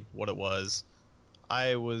to be what it was.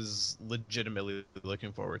 I was legitimately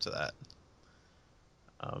looking forward to that.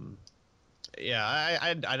 Um, yeah,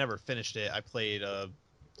 I never finished it. I played a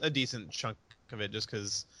decent chunk of it just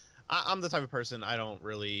because I'm the type of person I don't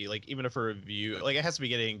really like. Even if a review, like, it has to be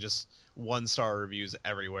getting just 1-star reviews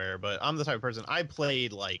everywhere. But I'm the type of person I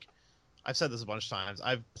played, like, I've said this a bunch of times.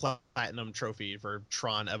 I've platinum trophy for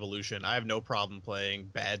Tron Evolution. I have no problem playing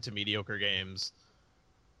bad to mediocre games.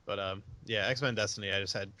 But yeah, X-Men Destiny I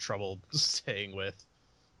just had trouble staying with.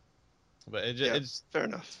 But Yeah, it's fair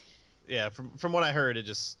enough. yeah, from what I heard, it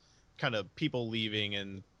just kind of people leaving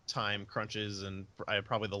and time crunches, and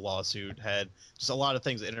probably the lawsuit had just a lot of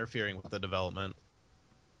things interfering with the development.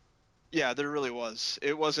 Yeah, there really was.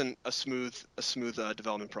 It wasn't a smooth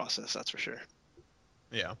development process, that's for sure.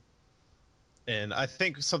 Yeah, and I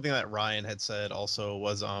think something that Ryan had said also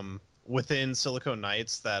was within Silicon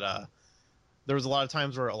Knights that there was a lot of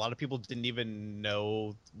times where a lot of people didn't even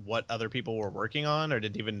know what other people were working on, or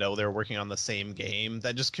didn't even know they were working on the same game.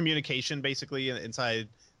 That just communication basically inside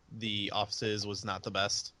the offices was not the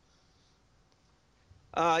best.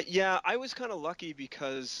 Yeah, I was kind of lucky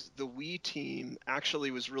because the Wii team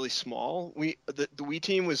actually was really small. The Wii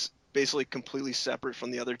team was basically completely separate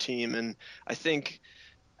from the other team, and I think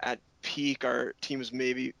at peak our team was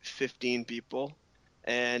maybe 15 people,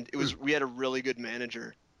 and we had a really good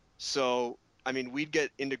manager. So I mean, we'd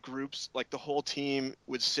get into groups, like the whole team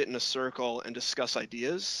would sit in a circle and discuss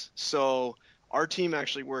ideas. So our team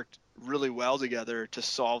actually worked really well together to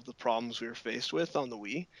solve the problems we were faced with on the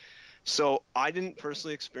Wii. So I didn't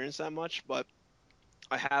personally experience that much, but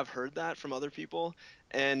I have heard that from other people,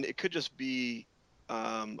 and it could just be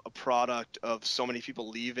a product of so many people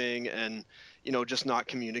leaving and just not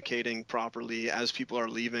communicating properly as people are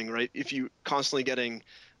leaving. Right? If you constantly getting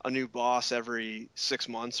a new boss every 6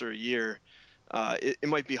 months or a year, it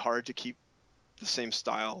might be hard to keep the same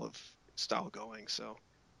style going. So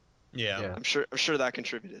Yeah, Yeah. I'm sure that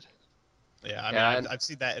contributed. yeah. I mean, Yeah, I've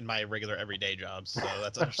seen that in my regular everyday jobs, so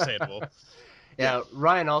that's understandable. Yeah. yeah.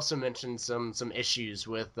 Ryan also mentioned some issues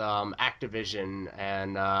with Activision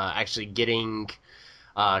and actually getting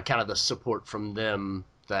kind of the support from them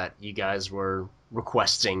that you guys were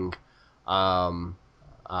requesting.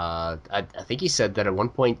 I think he said that at one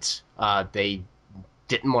point they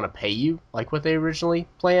didn't want to pay you like what they originally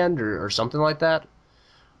planned, or something like that.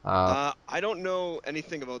 Uh, I don't know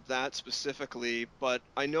anything about that specifically, but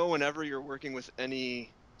I know whenever you're working with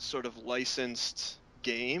any sort of licensed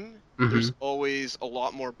game, mm-hmm, there's always a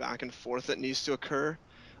lot more back and forth that needs to occur,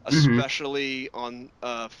 mm-hmm, especially on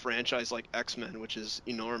a franchise like X-Men, which is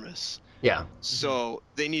enormous. yeah, Mhm. So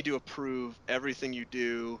they need to approve everything you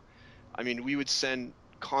do. I mean, we would send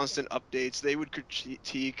constant updates. They would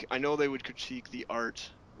critique, I know they would critique the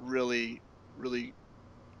art really, really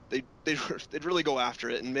they'd really go after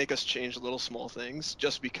it and make us change little small things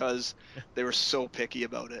just because they were so picky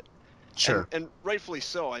about it, and sure. rightfully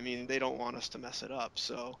so. I mean, they don't want us to mess it up,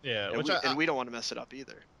 so Yeah, and which we don't want to mess it up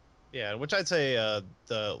either. yeah, which I'd say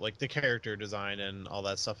the character design and all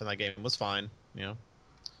that stuff in that game was fine. You know,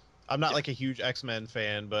 I'm not Yeah, like a huge X-Men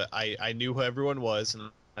fan, but I knew who everyone was,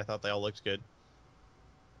 and I thought they all looked good.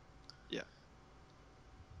 yeah,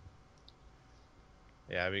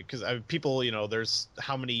 Yeah, I mean, because people, there's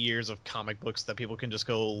how many years of comic books that people can just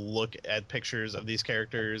go look at pictures of these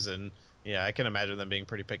characters, and yeah, I can imagine them being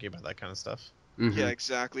pretty picky about that kind of stuff. yeah, Mm-hmm,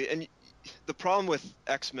 exactly. And the problem with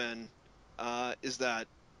X-Men is that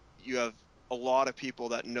you have a lot of people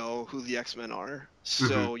that know who the X-Men are, mm-hmm,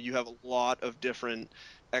 so you have a lot of different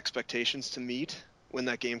expectations to meet when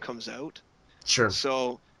that game comes out. sure.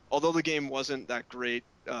 So, although the game wasn't that great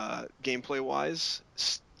gameplay wise,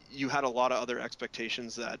 you had a lot of other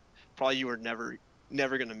expectations that probably you were never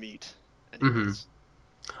going to meet Mm-hmm. anyways.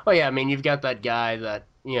 Oh yeah, I mean you've got that guy that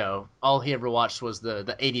all he ever watched was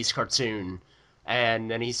the '80s cartoon, and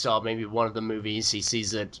then he saw maybe one of the movies. He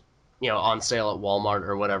sees it, on sale at Walmart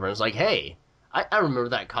or whatever. And it's like, hey, I remember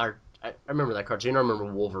that I remember that cartoon. I remember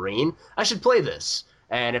Wolverine. I should play this.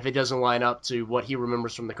 And if it doesn't line up to what he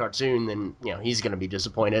remembers from the cartoon, then he's going to be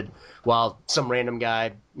disappointed. While some random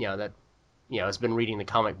guy, that has been reading the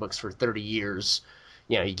comic books for 30 years,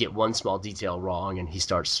 you get one small detail wrong, and he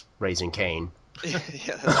starts raising Cain.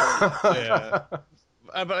 Yeah, that's right. Yeah,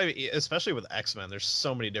 but I mean, especially with X-Men, there's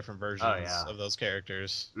so many different Oh versions yeah. of those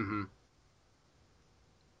characters. Hmm.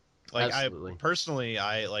 Like I Absolutely. personally, uh,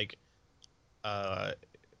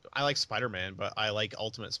 I like Spider-Man, but I like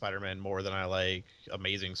Ultimate Spider-Man more than I like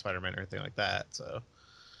Amazing Spider-Man or anything like that. So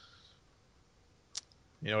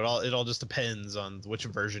it all just depends on which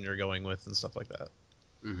version you're going with and stuff like that.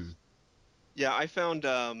 Hmm. Yeah, I found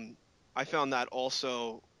that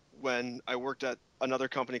also when I worked at another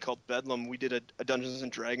company called Bedlam. We did a Dungeons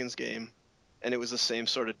and Dragons game, and it was the same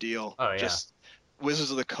sort of deal. Oh yeah. Just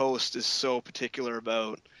Wizards of the Coast is so particular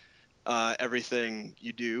about everything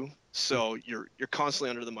you do, so you're constantly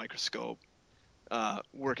under the microscope,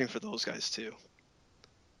 working for those guys too.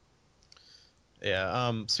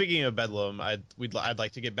 Yeah. Speaking of Bedlam, I'd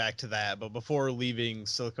like to get back to that, but before leaving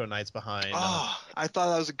Silicon Knights behind, Oh, I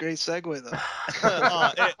thought that was a great segue though.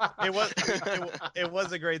 it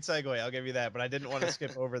was a great segue. I'll give you that, but I didn't want to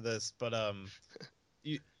skip over this. But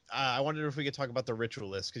you, I wondered if we could talk about the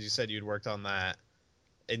Ritualist because you said you'd worked on that,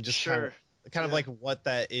 and just Sure. kind of Yeah. like what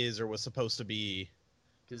that is or was supposed to be,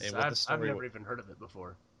 Because and what the I've story. never even heard of it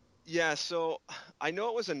before. Yeah, so I know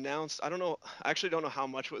it was announced. I don't know. I actually don't know how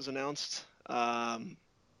much was announced,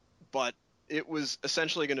 but it was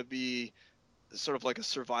essentially going to be sort of like a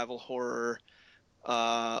survival horror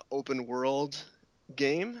open world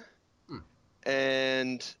game, Hmm.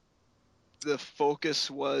 and the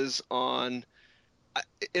focus was on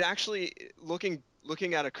it. Actually, looking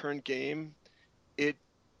at a current game, it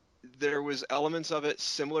there was elements of it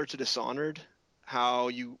similar to Dishonored, how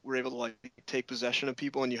you were able to like take possession of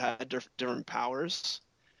people and you had different powers.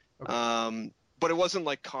 Okay. But it wasn't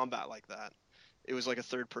like combat like that. It was like a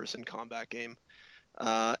third-person combat game.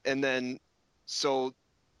 And then, so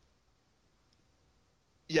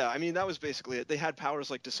yeah, I mean that was basically it. They had powers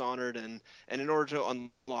like Dishonored, and in order to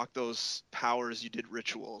unlock those powers, you did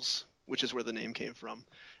rituals, which is where the name came from.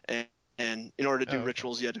 And in order to do Okay.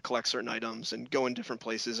 rituals, you had to collect certain items and go in different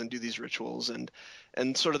places and do these rituals.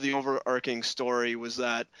 And sort of the overarching story was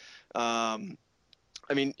that,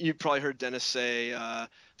 I mean, you probably heard Dennis say,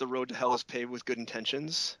 "The road to hell is paved with good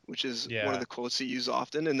intentions," which is one of Yeah. the quotes he used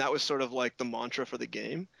often, and that was sort of like the mantra for the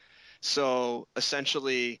game. So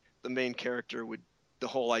essentially, the main character would. The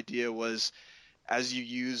whole idea was, as you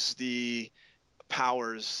use the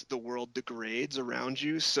powers, the world degrades around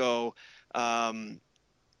you. So um,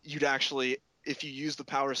 you'd actually, if you use the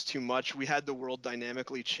powers too much, we had the world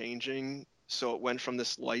dynamically changing. So it went from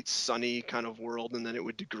this light, sunny kind of world, and then it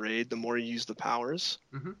would degrade the more you use the powers.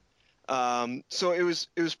 Mm-hmm. So it was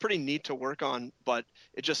pretty neat to work on, but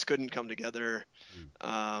it just couldn't come together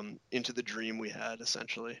into the dream we had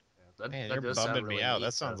essentially. Man, That you're does sound bumming really me out. neat,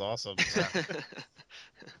 That sounds awesome.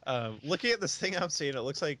 Yeah. Looking at this thing I'm seeing, it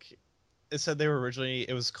looks like it said they were originally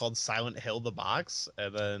it was called Silent Hill the Box,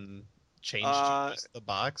 and then changed to just the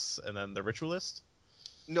box, and then the Ritualist.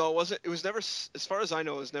 No, it wasn't. It was never, as far as I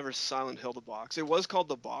know, it was never Silent Hill the Box. It was called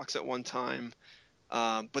the Box at one time,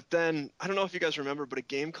 but then I don't know if you guys remember, but a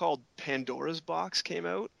game called Pandora's Box came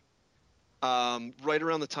out right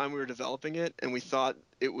around the time we were developing it, and we thought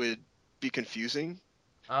it would be confusing.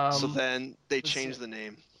 So then they let's changed see. the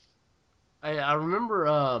name. I remember.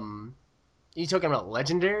 You talking about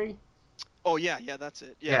Legendary? Oh yeah, that's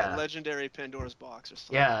it. Yeah, Yeah. Legendary Pandora's Box or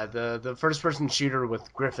something. Yeah, the first person shooter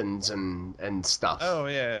with griffins and stuff. Oh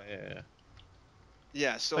yeah.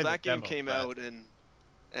 Yeah, so Played the that game demo came for that. out,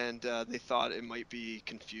 and they thought it might be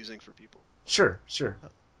confusing for people. Sure.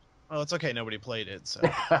 Well, it's okay. Nobody played it, so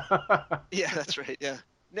Yeah, that's right. Yeah,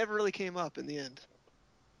 never really came up in the end.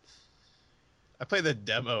 I played the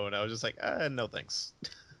demo and I was just like, no thanks.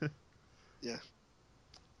 Yeah.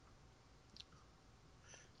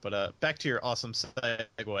 But back to your awesome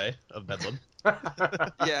segue of Bedlam.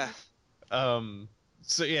 Yeah.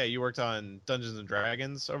 So yeah, you worked on Dungeons and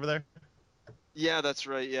Dragons over there. Yeah, that's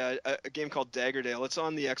right. Yeah, a game called Daggerdale. It's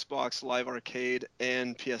on the Xbox Live Arcade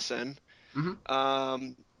and PSN.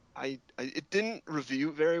 Mhm. It didn't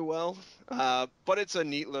review very well, but it's a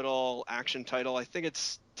neat little action title. I think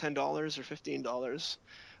it's $10 or $15.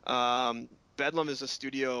 Bedlam is a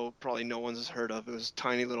studio probably no one's heard of. It was a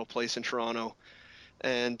tiny little place in Toronto,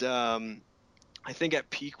 and I think at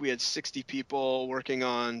peak we had 60 people working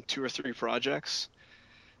on 2 or 3 projects.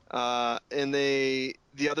 And the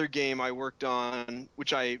other game I worked on,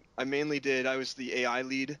 which I mainly did, I was the AI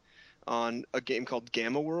lead on a game called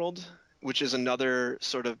Gamma World, which is another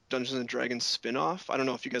sort of Dungeons and Dragons spin-off. I don't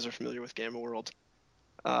know if you guys are familiar with Gamma World.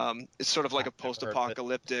 It's sort of like a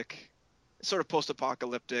post-apocalyptic,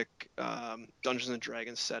 Dungeons and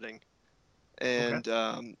Dragons setting. And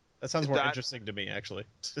that sounds more interesting to me, actually.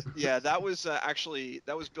 yeah, that was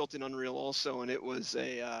that was built in Unreal also, and it was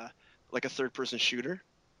like a third-person shooter.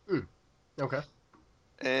 Okay.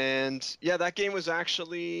 And yeah, that game was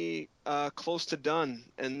actually close to done,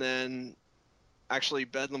 and then actually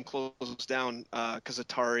Bedlam closed down because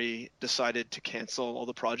Atari decided to cancel all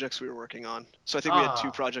the projects we were working on. So I think we had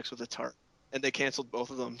 2 projects with Atari, and they canceled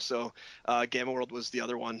both of them. So Gamma World was the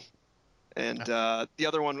other one, and the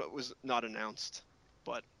other one was not announced.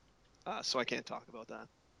 but so I can't talk about that.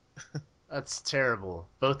 That's terrible.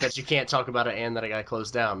 Both that you can't talk about it and that it got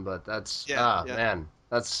closed down. But that's man,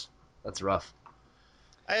 that's rough.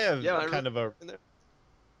 I have kind of a.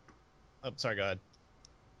 Oh, sorry. Go ahead.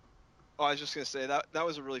 Oh, I was just gonna say that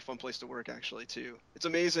was a really fun place to work actually too. It's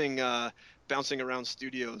amazing bouncing around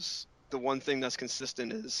studios. The one thing that's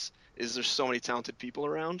consistent is there's so many talented people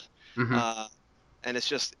around, and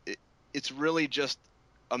it's really just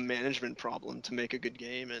a management problem to make a good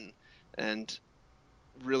game, and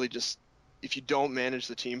really just if you don't manage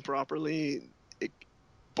the team properly,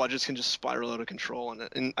 budgets can just spiral out of control,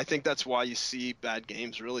 and I think that's why you see bad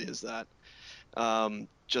games. Really, is that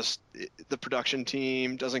the production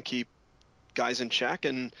team doesn't keep guys in check,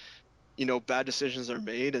 and bad decisions are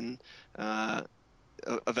made, and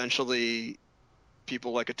eventually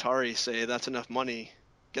people like Atari say that's enough money,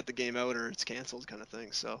 get the game out or it's canceled, kind of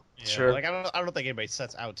thing. So sure. Like I don't think anybody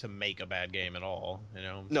sets out to make a bad game at all.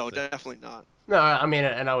 No, definitely not. No, I mean,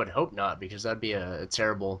 and I would hope not, because that'd be a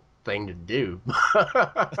terrible thing to do.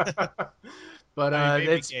 But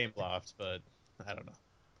maybe it's Gameloft, but I don't know.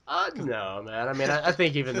 No, man. I mean, I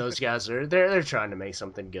think even those guys they're trying to make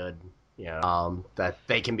something good, that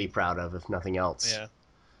they can be proud of, if nothing else. Yeah.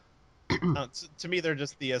 To me, they're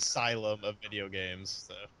just the asylum of video games.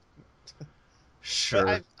 So. Sure.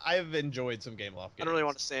 But I've enjoyed some Gameloft games. I don't really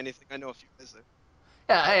want to say anything. I know a few guys there.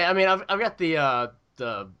 Yeah, hey, I mean, I've got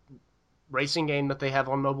the racing game that they have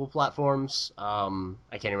on mobile platforms. I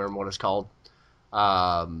can't even remember what it's called.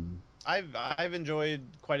 I've enjoyed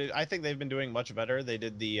I think they've been doing much better. They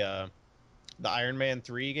did the Iron Man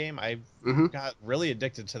 3 game. I got really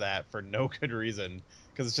addicted to that for no good reason,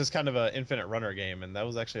 because it's just kind of an infinite runner game, and that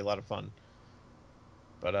was actually a lot of fun.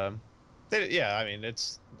 But I mean,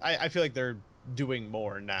 I feel like they're doing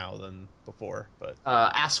more now than before. But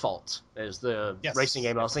Asphalt is the racing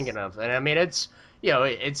game I was thinking of, and I mean, it's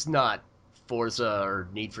it's not Forza or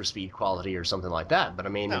Need for Speed quality or something like that, but I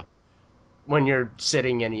mean, when you're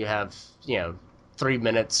sitting and you have 3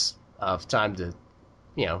 minutes of time to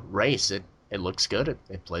race, it looks good,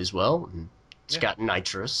 it plays well, and it's got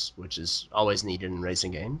nitrous, which is always needed in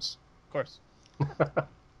racing games. Of course.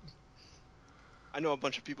 I know a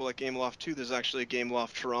bunch of people at Gameloft too. There's actually a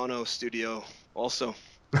Gameloft Toronto studio also.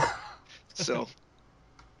 So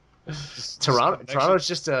Toronto's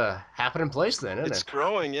just a happening place then, isn't it? It's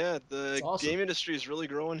growing, yeah. The awesome. game industry is really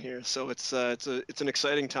growing here, so it's an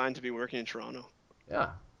exciting time to be working in Toronto. Yeah,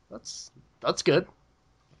 that's good.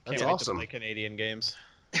 That's Can't wait awesome. to play Canadian games.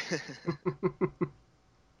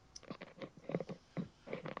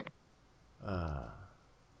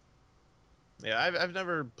 Yeah, I've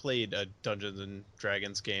never played a Dungeons and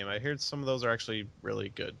Dragons game. I heard some of those are actually really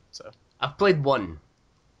good. So I've played one,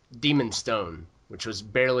 Demon Stone, which was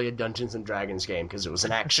barely a Dungeons and Dragons game because it was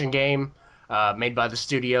an action game made by the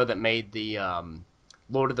studio that made the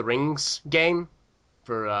Lord of the Rings game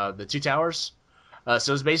for the Two Towers. So it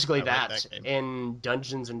was basically that in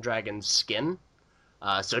Dungeons and Dragons skin.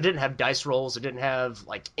 So it didn't have dice rolls. It didn't have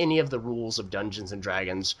like any of the rules of Dungeons and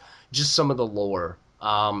Dragons, just some of the lore.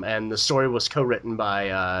 And the story was co-written by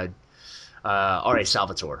R.A.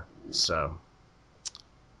 Salvatore. So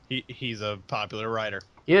he's a popular writer.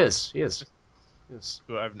 He is.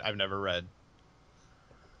 Who I've never read.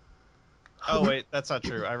 Oh wait, that's not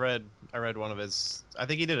true. I read one of his. I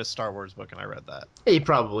think he did a Star Wars book, and I read that. He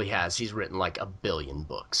probably has. He's written like 1 billion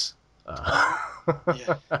books.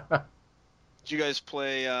 Yeah. Did you guys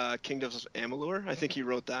play Kingdoms of Amalur? I think he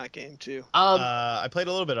wrote that game too. I played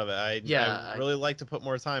a little bit of it. I really like to put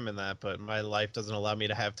more time in that, but my life doesn't allow me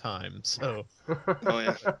to have time. So. Oh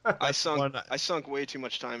yeah. I sunk way too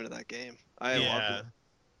much time into that game. I loved it.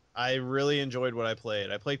 I really enjoyed what I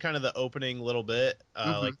played. I played kind of the opening little bit,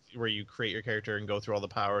 like where you create your character and go through all the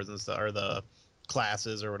powers and stuff, or the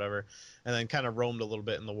classes or whatever, and then kind of roamed a little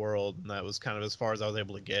bit in the world, and that was kind of as far as I was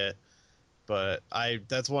able to get. But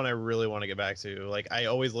that's one I really want to get back to. Like, I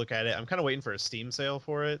always look at it. I'm kind of waiting for a Steam sale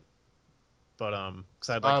for it, but because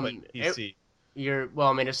I'd like to play PC. You're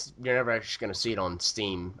never actually going to see it on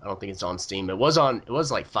Steam. I don't think it's on Steam. It was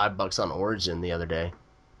like $5 on Origin the other day.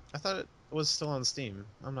 I thought it was still on Steam.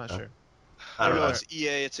 I'm not sure. I don't know. It's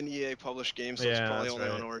EA. It's an EA published game, so it's probably only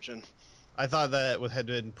on Origin. I thought that had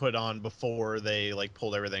been put on before they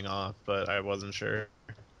pulled everything off, but I wasn't sure.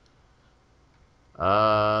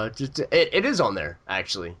 It is on there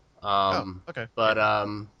actually. Okay. But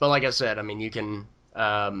like I said, I mean, you can.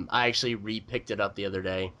 I actually re-picked it up the other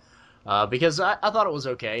day because I thought it was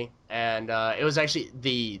okay, and it was actually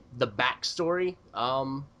the backstory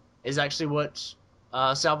is actually what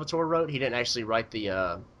Salvatore wrote. He didn't actually write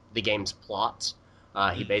the game's plot.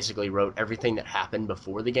 He basically wrote everything that happened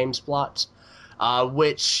before the game's plot.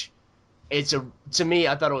 which to me,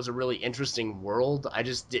 I thought it was a really interesting world. I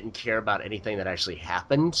just didn't care about anything that actually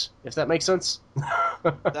happened, if that makes sense.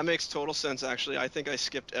 That makes total sense, actually. I think I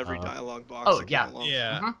skipped every dialogue box oh, that yeah. came along.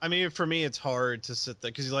 Yeah, Mhm. I mean, for me, it's hard to sit there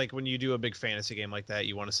because, like, when you do a big fantasy game like that,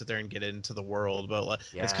 you want to sit there and get into the world. But like,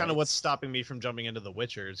 Yeah, it's kind of what's stopping me from jumping into The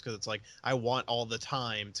Witchers because it's like I want all the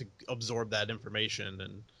time to absorb that information.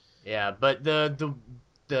 And Yeah, but the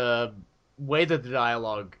way that the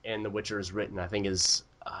dialogue in The Witcher is written, I think, is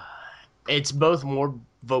it's both more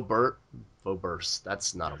verbose.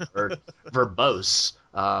 That's not a word. Verbose.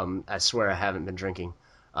 I swear I haven't been drinking.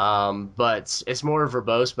 But it's more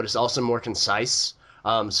verbose, but it's also more concise.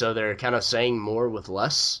 So they're kind of saying more with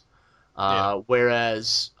less.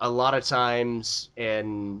 Whereas a lot of times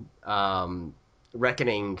in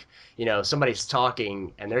Reckoning, somebody's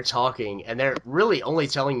talking and they're really only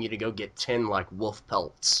telling you to go get 10 like wolf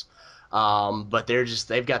pelts. But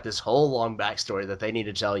they've got this whole long backstory that they need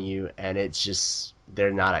to tell you, and it's just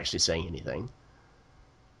they're not actually saying anything.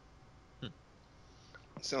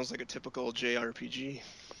 Sounds like a typical JRPG.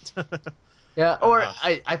 Yeah, or Uh-huh.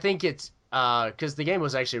 I think it's because the game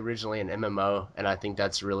was actually originally an MMO, and I think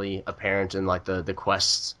that's really apparent in like the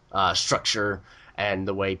quest structure and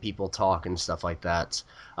the way people talk and stuff like that.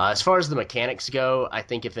 As far as the mechanics go, I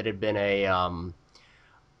think if it had been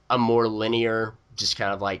a more linear, just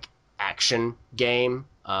kind of like action game,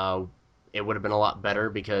 it would have been a lot better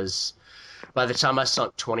because by the time I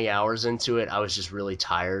sunk 20 hours into it, I was just really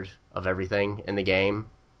tired of everything in the game.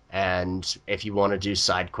 And if you want to do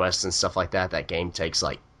side quests and stuff like that, that game takes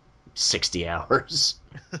like 60 hours.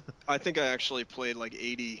 I think I actually played like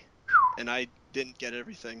 80, and I didn't get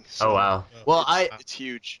everything. Oh So wow. Well, it's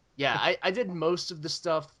huge. I did most of the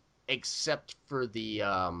stuff except for the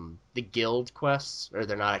guild quests, or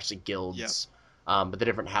they're not actually guilds, but the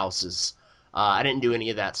different houses. I didn't do any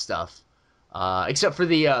of that stuff, except for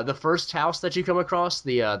the first house that you come across,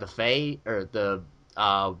 the Fae, or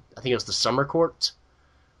I think it was the Summer Court.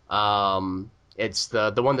 It's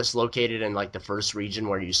the one that's located in like the first region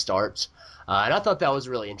where you start. And I thought that was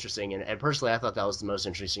really interesting, and personally, I thought that was the most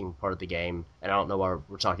interesting part of the game. And I don't know why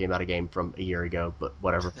we're talking about a game from a year ago, but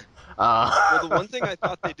whatever. Well, the one thing I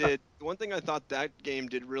thought that game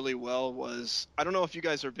did really well was, I don't know if you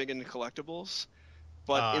guys are big into collectibles,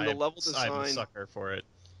 but in the level I'm a design, sucker for it.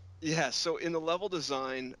 yeah, so in the level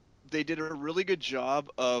design, they did a really good job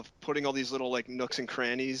of putting all these little like nooks and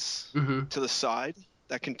crannies hmm to the side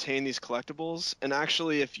that contain these collectibles. And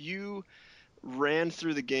actually, if you ran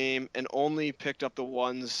through the game and only picked up the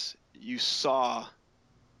ones you saw,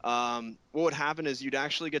 what would happen is you'd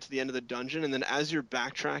actually get to the end of the dungeon, and then as you're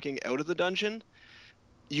backtracking out of the dungeon,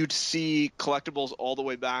 you'd see collectibles all the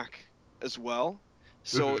way back as well.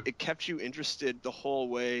 So hmm it kept you interested the whole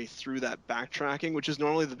way through that backtracking, which is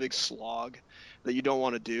normally the big slog that you don't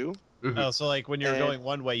want to do. hmm Oh, so like when you're And going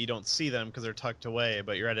one way, you don't see them because they're tucked away,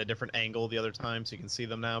 but you're at a different angle the other time, so you can see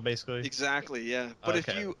them now, basically. exactly, yeah. But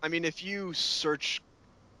Okay. if you search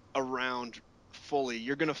around fully,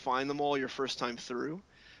 you're gonna find them all your first time through.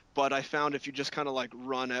 But I found if you just kind of like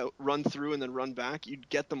run through and then run back, you'd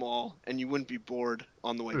get them all and you wouldn't be bored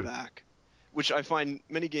on the way Hmm. back. Which I find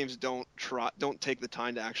many games don't take the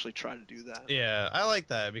time to actually try to do that. Yeah, I like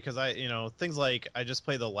that because things like I just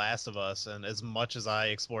played The Last of Us, and as much as I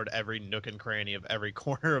explored every nook and cranny of every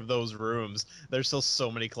corner of those rooms, there's still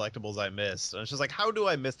so many collectibles I missed. And it's just like, how do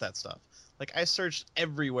I miss that stuff? Like, I searched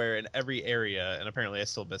everywhere in every area, and apparently I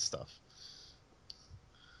still missed stuff.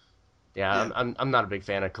 Yeah, Yeah. I'm not a big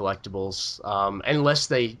fan of collectibles, unless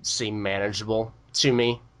they seem manageable to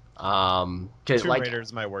me. 'Cause Tomb like Raider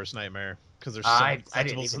is my worst nightmare because there's so many I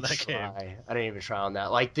didn't collectibles in even that game. try. I didn't even try on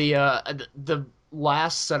that. Like the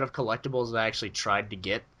last set of collectibles I actually tried to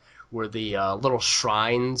get were the little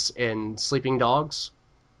shrines in Sleeping Dogs.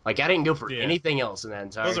 Like I didn't go for Yeah. anything else in that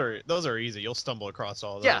entire. Those are easy. You'll stumble across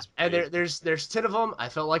all Yeah, those. and pretty there's 10 of them. I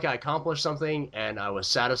felt like I accomplished something and I was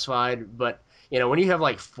satisfied. But when you have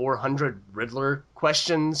like 400 Riddler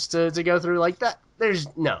questions to go through like that,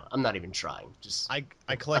 I'm not even trying. Just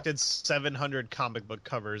I collected 700 comic book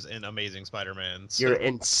covers in Amazing Spider-Man. So you're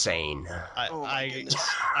insane. Oh my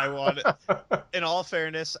goodness. I wanted, in all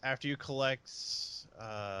fairness, after you collect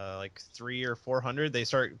like 300 or 400, they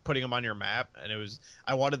start putting them on your map, and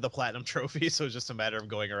I wanted the platinum trophy, so it was just a matter of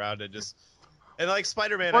going around and like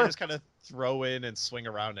Spider-Man, I just kind of throw in and swing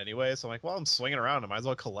around anyway. So I'm like, well, I'm swinging around, I might as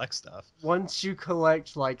well collect stuff. Once you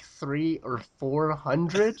collect like 300 or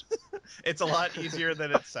 400, It's a lot easier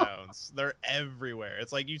than it sounds. They're everywhere.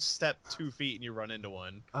 It's like you step 2 feet and you run into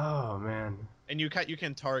one. oh man. And you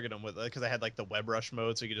can target them with, because I had like the web rush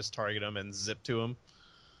mode, so you could just target them and zip to them.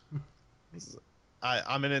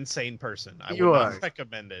 I'm an insane person. I You would are. not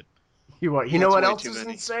recommend it. You are. You That's know what way else too is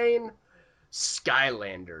many. insane?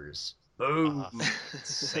 Skylanders. Boom.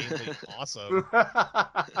 Insanely awesome.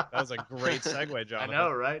 That was a great segue, I Jonathan.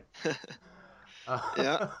 know, right?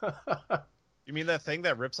 Yeah. You mean that thing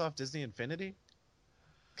that rips off Disney Infinity?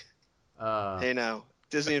 Hey now,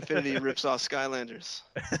 Disney Infinity rips off Skylanders.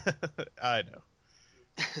 I know.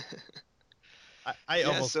 I Yeah,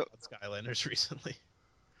 almost so- bought Skylanders recently.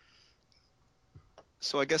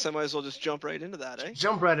 So I guess I might as well just jump right into that, eh?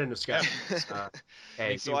 Jump right into Skylanders. Hey,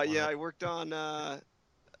 Make So you I, want yeah, it. I worked on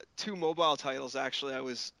 2 mobile titles actually. I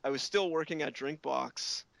was still working at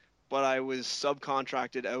Drinkbox, but I was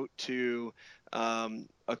subcontracted out to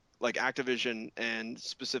like Activision and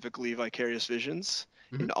specifically Vicarious Visions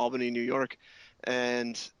in Mhm. Albany, New York.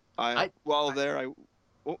 And while there,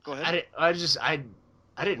 oh, go ahead. I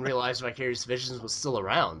didn't realize Vicarious Visions was still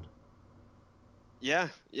around. Yeah,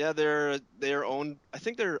 they're owned. I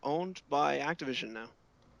think they're owned by Activision now.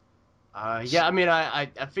 Yeah, I mean, I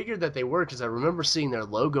figured that they were because I remember seeing their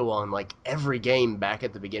logo on like every game back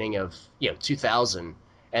at the beginning of 2000,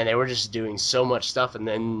 and they were just doing so much stuff. And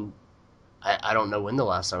then I don't know when the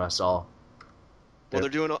last time I saw. Well, they're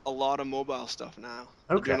doing a lot of mobile stuff now.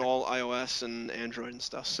 Okay. They're doing all iOS and Android and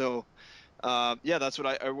stuff. So, yeah, that's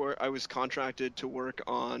what I was contracted to work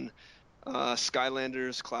on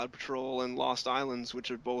Skylanders, Cloud Patrol, and Lost Islands,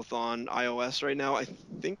 which are both on iOS right now. I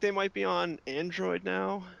think they might be on Android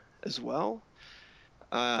now as well.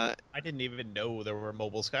 I didn't even know there were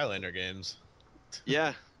mobile Skylander games.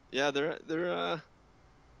 Yeah, they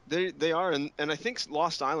are, and I think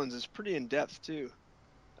Lost Islands is pretty in depth too.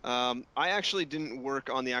 I actually didn't work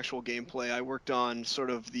on the actual gameplay. I worked on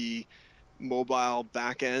sort of the mobile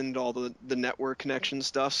back end, all the network connection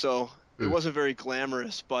stuff. So it wasn't very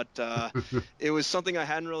glamorous, but it was something I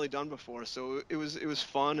hadn't really done before. So it was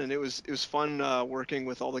fun, and it was fun working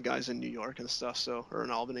with all the guys in New York and stuff. So or in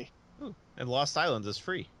Albany. And Lost Islands is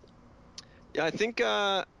free. Yeah, I think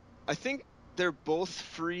they're both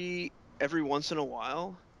free every once in a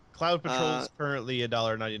while. Cloud Patrol is currently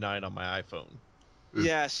 $1.99 on my iPhone.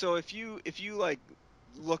 Yeah, so if you like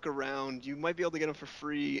look around, you might be able to get them for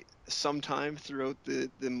free sometime throughout the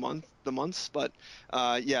months. But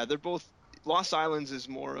yeah, they're both. Lost Islands is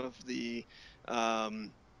more of the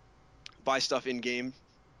buy stuff in game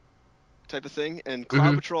type of thing, and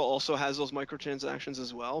Cloud Patrol also has those microtransactions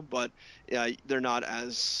as well, but yeah, they're not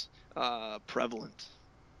as prevalent.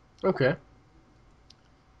 Okay.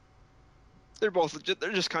 They're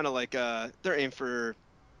just kind of like they're aimed for,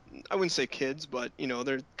 I wouldn't say kids, but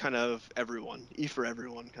they're kind of everyone, for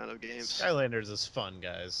everyone kind of games. Skylanders is fun,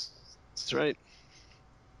 guys. That's right.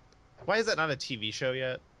 Why is that not a TV show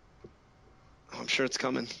yet? I'm sure it's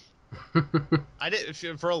coming. I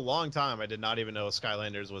did for a long time. I did not even know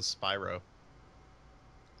Skylanders was Spyro.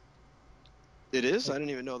 It is? I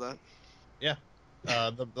didn't even know that. Yeah,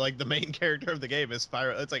 the main character of the game is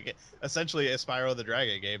Spyro. It's like essentially a Spyro the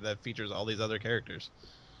Dragon game that features all these other characters.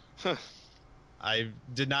 Huh. I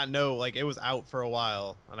did not know, like, it was out for a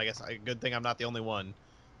while, and I guess good thing I'm not the only one,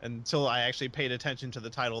 until I actually paid attention to the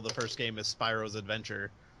title of the first game is Spyro's Adventure.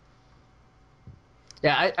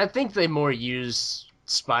 Yeah, I think they more use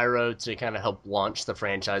Spyro to kind of help launch the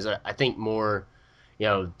franchise. I think more,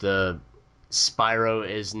 the Spyro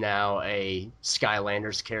is now a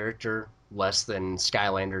Skylanders character, less than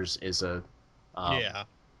Skylanders is a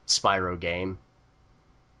Spyro game.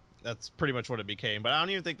 That's pretty much what it became. But I don't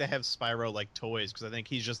even think they have Spyro like toys, because I think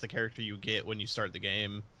he's just the character you get when you start the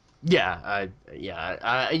game. Yeah,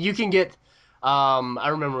 you can get. I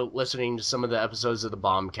remember listening to some of the episodes of the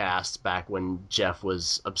Bombcast back when Jeff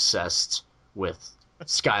was obsessed with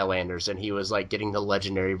Skylanders, and he was like getting the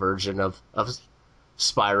legendary version of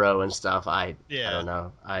Spyro and stuff. I don't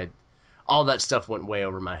know. All that stuff went way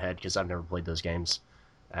over my head because I've never played those games,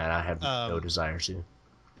 and I have no desire to.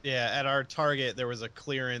 Yeah, at our Target there was a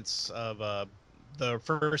clearance of the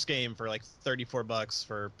first game for like $34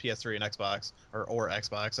 for PS3 and Xbox or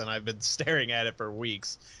Xbox, and I've been staring at it for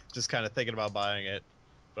weeks, just kind of thinking about buying it,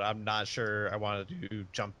 but I'm not sure I wanted to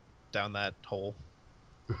jump down that hole.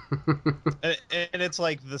 and it's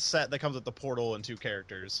like the set that comes with the portal and 2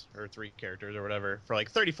 characters or 3 characters or whatever for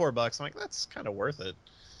like $34. I'm like, that's kind of worth it,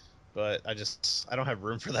 but I don't have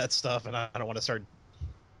room for that stuff, and I don't want to start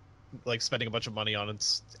like spending a bunch of money on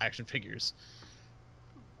its action figures.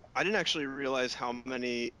 I didn't actually realize how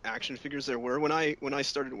many action figures there were when I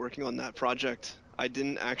started working on that project. I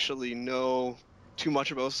didn't actually know too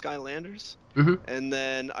much about Skylanders. And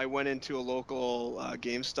then I went into a local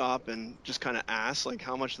GameStop and just kind of asked like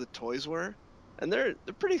how much the toys were, and they're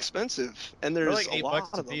pretty expensive, and there's They're like a $8 lot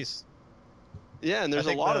a of them. piece. Yeah, and there's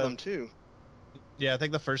a lot of them too. Yeah, I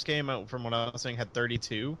think the first game, from what I was saying, had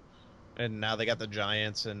 32, and now they got the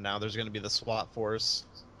Giants, and now there's going to be the SWAT Force,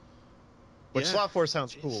 which Yeah. SWAT Force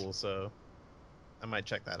sounds Jeez. cool, so I might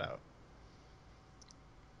check that out.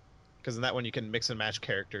 Because in that one, you can mix and match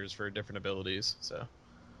characters for different abilities, so...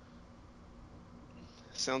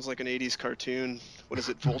 Sounds like an 80s cartoon. What is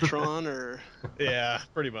it, Voltron or? Yeah,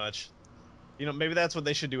 pretty much. You know, maybe that's what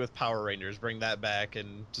they should do with Power Rangers. Bring that back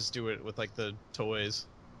and just do it with, like, the toys.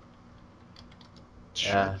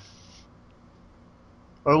 Yeah.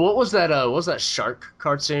 Or what was that? What was that shark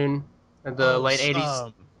cartoon in the late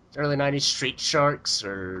 '80s, early '90s? Street Sharks,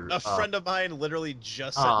 or A friend of mine literally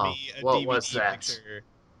just sent oh, me a what DVD was that?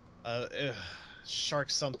 picture. Shark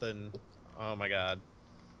something. Oh my god.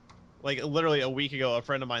 Like, literally a week ago, a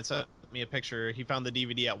friend of mine sent me a picture. He found the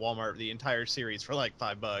DVD at Walmart, the entire series, for like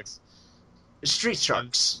 $5. Street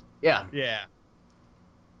Sharks. Yeah. Yeah.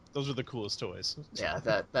 Those are the coolest toys. Yeah,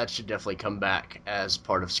 that should definitely come back as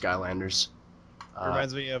part of Skylanders.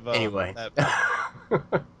 Reminds me of anyway.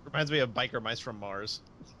 Reminds me of Biker Mice from Mars.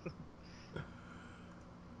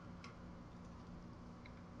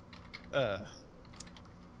 Fun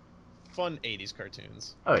 80s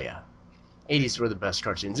cartoons. Oh yeah, '80s were the best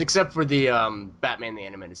cartoons, except for the Batman the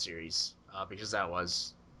Animated Series, because that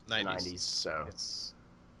was 90s. So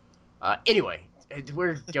anyway,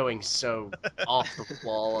 we're going so off the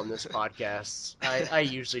wall on this podcast. I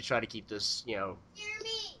usually try to keep this,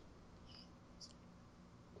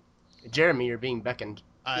 Jeremy, you're being beckoned.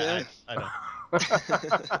 I know.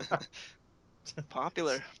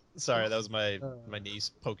 Popular. Sorry, that was my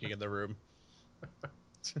niece poking in the room.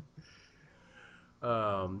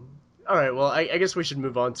 All right, well, I guess we should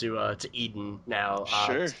move on to Eden now.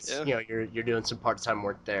 Sure. Yeah. You're doing some part-time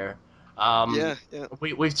work there. Yeah.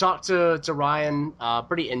 We've talked to Ryan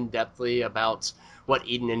pretty in-depthly about what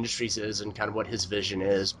Eden Industries is and kind of what his vision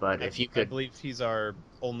is. But if you could, I believe he's our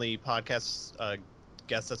only podcast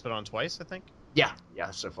guest that's been on twice, I think. Yeah,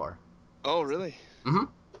 so far. Oh, really? Mm-hmm.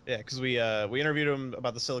 Yeah, because we interviewed him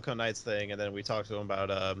about the Silicon Knights thing, and then we talked to him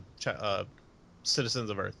about Citizens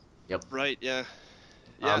of Earth. Yep. Right. Yeah.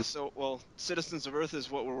 Yeah. Citizens of Earth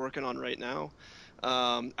is what we're working on right now.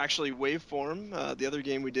 Actually, Waveform, the other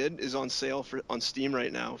game we did, is on sale on Steam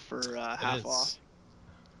right now for half off.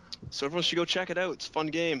 So everyone should go check it out. It's a fun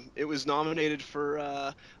game. It was nominated for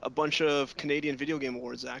a bunch of Canadian video game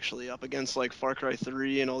awards, actually, up against like Far Cry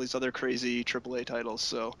 3 and all these other crazy AAA titles.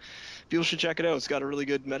 So people should check it out. It's got a really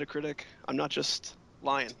good Metacritic. I'm not just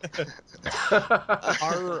lying.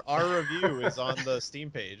 Our review is on the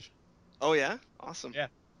Steam page. Oh yeah, awesome. Yeah,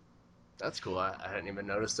 that's cool. I hadn't even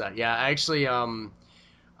noticed that. Yeah, actually,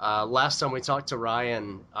 last time we talked to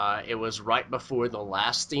Ryan, it was right before the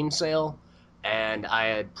last Steam sale. And I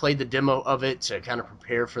had played the demo of it to kind of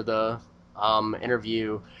prepare for the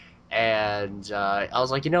interview, and I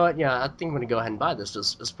was like, you know what? Yeah, I think I'm gonna go ahead and buy this.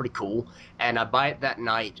 It's pretty cool. And I buy it that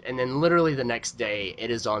night, and then literally the next day,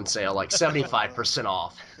 it is on sale, like 75%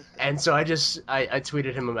 off. And so I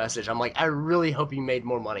tweeted him a message. I'm like, I really hope you made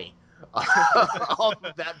more money off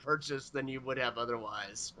of that purchase than you would have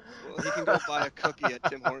otherwise. Well, he can go buy a cookie at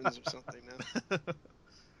Tim Hortons or something now.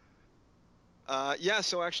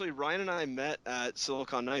 So actually, Ryan and I met at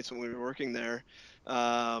Silicon Knights when we were working there.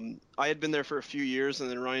 I had been there for a few years,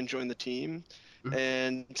 and then Ryan joined the team,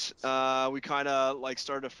 and we kind of like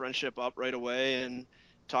started a friendship up right away and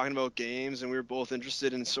talking about games, and we were both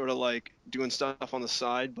interested in sort of like doing stuff on the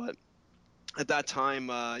side. But at that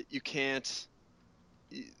time, you can't,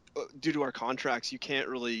 due to our contracts, you can't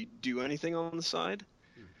really do anything on the side.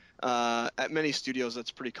 At many studios,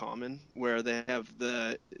 that's pretty common, where they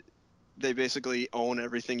basically own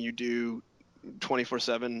everything you do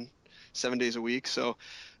 24/7, 7 days a week. So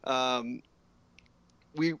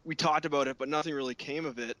we talked about it, but nothing really came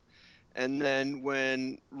of it. And then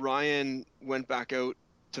when Ryan went back out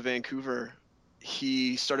to Vancouver,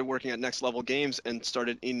 he started working at Next Level Games and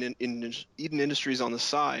started Eden Industries on the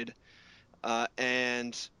side.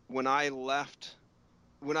 And when I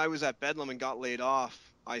was at Bedlam and got laid off,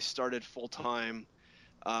 I started full-time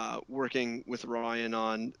working with Ryan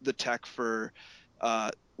on the tech for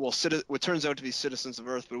what turns out to be Citizens of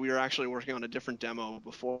Earth, but we were actually working on a different demo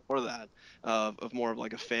before that of more of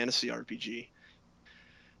like a fantasy RPG.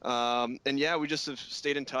 And yeah, we just have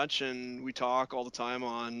stayed in touch, and we talk all the time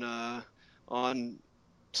on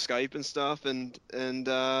Skype and stuff, and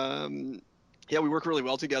yeah, we work really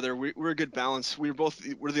well together. We're a good balance. We're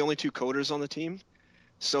the only two coders on the team.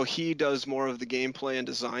 So he does more of the gameplay and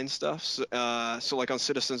design stuff. So like on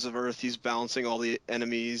Citizens of Earth, he's balancing all the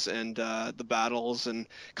enemies and the battles and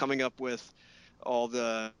coming up with all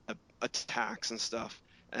the attacks and stuff.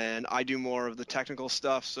 And I do more of the technical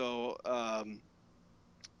stuff. So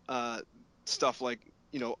stuff like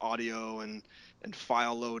audio and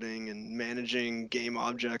file loading and managing game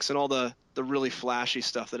objects and all the really flashy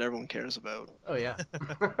stuff that everyone cares about. Oh yeah.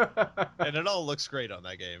 And it all looks great on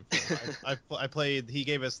that game. I played. He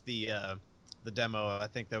gave us the demo. I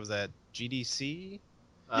think that was at GDC.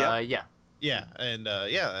 Yeah. Yeah, and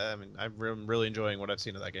I mean, I'm really enjoying what I've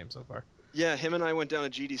seen of that game so far. Yeah, him and I went down to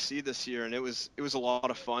GDC this year, and it was a lot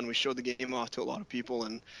of fun. We showed the game off to a lot of people,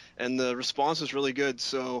 and the response was really good.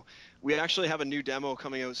 So we actually have a new demo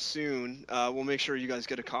coming out soon. We'll make sure you guys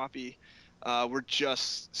get a copy. We're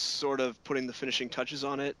just sort of putting the finishing touches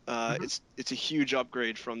on it. It's a huge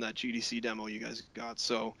upgrade from that GDC demo you guys got.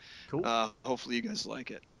 So Cool. Hopefully you guys like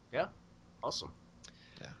it. Yeah. Awesome.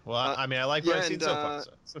 Yeah. Well, I mean, I like what I've seen so far.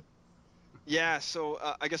 So. Yeah, so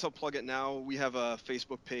I guess I'll plug it now. We have a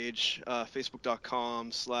Facebook page,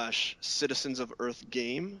 facebook.com/Citizens of Earth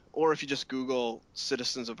game, or if you just Google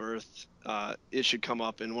Citizens of Earth, it should come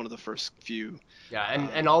up in one of the first few. Yeah,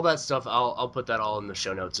 and all that stuff, I'll put that all in the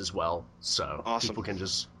show notes as well, so Awesome. people can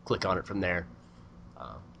just click on it from there.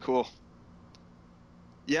 Cool.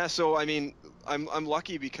 Yeah, so I mean, I'm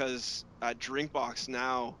lucky because at Drinkbox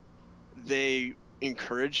now, they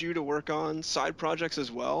encourage you to work on side projects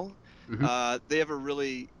as well. They have a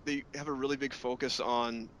really big focus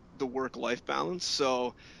on the work-life balance,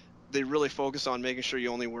 so they really focus on making sure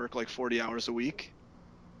you only work like 40 hours a week,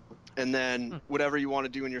 and then whatever you want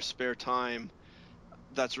to do in your spare time,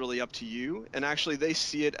 that's really up to you. And actually, they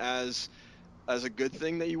see it as a good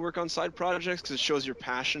thing that you work on side projects because it shows you're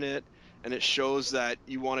passionate and it shows that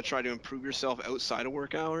you want to try to improve yourself outside of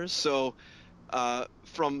work hours. So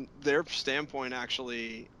from their standpoint,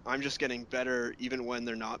 actually, I'm just getting better even when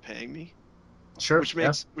they're not paying me. Sure. Which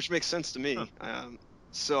makes sense to me.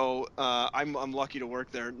 So I'm lucky to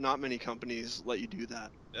work there. Not many companies let you do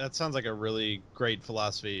that. That sounds like a really great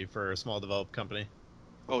philosophy for a small developed company.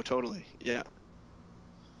 Oh, totally. Yeah.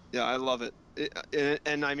 Yeah, I love it.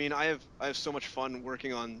 And I mean, I have so much fun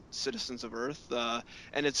working on Citizens of Earth,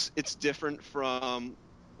 and it's different from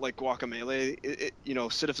like Guacamelee.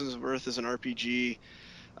 Citizens of Earth is an RPG,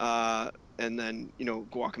 and then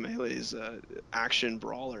Guacamelee is a action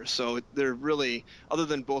brawler. So they're really, other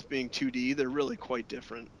than both being 2D, they're really quite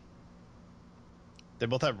different. They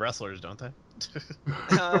both have wrestlers, don't they?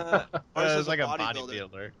 Ours is like a bodybuilder.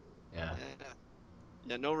 bodybuilder. Yeah.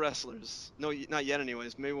 Yeah, no wrestlers. No, not yet.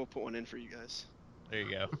 Anyways, maybe we'll put one in for you guys. There you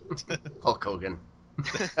go. Hulk Hogan.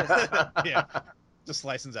 Yeah. Just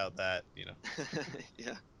license out that, Yeah.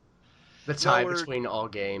 The tie between all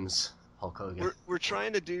games. Hulk Hogan. We're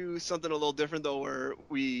trying to do something a little different though, where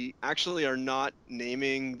we actually are not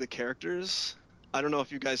naming the characters. I don't know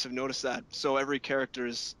if you guys have noticed that. So every character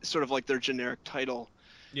is sort of like their generic title.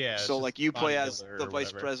 Yeah. So like you play as the vice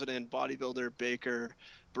whatever. president, bodybuilder, baker,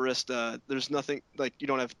 barista. There's nothing like you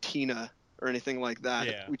don't have Tina or anything like that.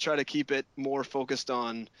 Yeah. We try to keep it more focused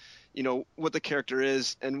on, what the character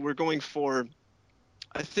is, and we're going for.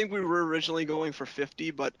 I think we were originally going for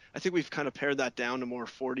 50, but I think we've kind of pared that down to more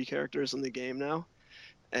 40 characters in the game now,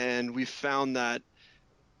 and we've found that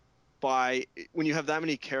when you have that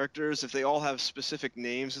many characters, if they all have specific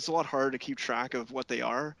names, it's a lot harder to keep track of what they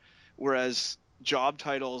are, whereas job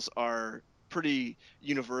titles are pretty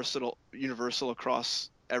universal across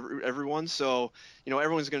everyone. So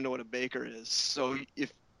everyone's going to know what a baker is. So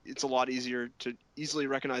if it's a lot easier to easily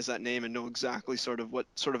recognize that name and know exactly sort of what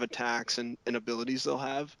sort of attacks and abilities they'll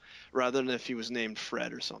have, rather than if he was named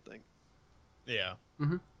Fred or something. Yeah.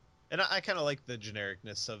 Mm-hmm. And I kind of like the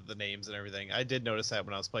genericness of the names and everything. I did notice that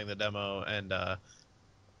when I was playing the demo, and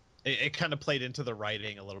it kind of played into the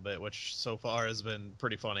writing a little bit, which so far has been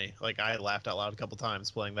pretty funny. Like, I laughed out loud a couple times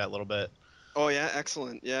playing that little bit. Oh, yeah,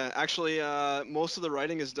 excellent. Yeah, actually, most of the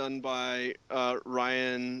writing is done by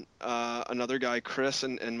Ryan, another guy, Chris,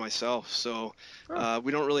 and myself. So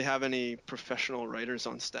we don't really have any professional writers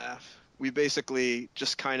on staff. We basically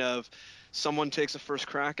just kind of, someone takes a first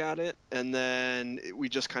crack at it, and then we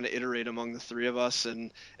just kind of iterate among the three of us,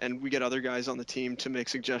 and we get other guys on the team to make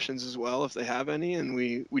suggestions as well if they have any, and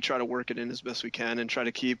we try to work it in as best we can and try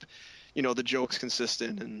to keep, the jokes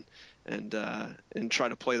consistent and try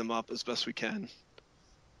to play them up as best we can.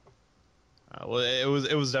 Well,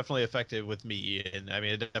 it was definitely effective with me, and I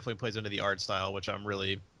mean, it definitely plays into the art style, which I'm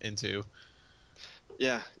really into.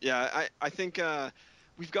 Yeah. I think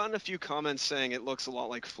we've gotten a few comments saying it looks a lot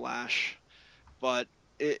like Flash, but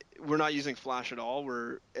we're not using Flash at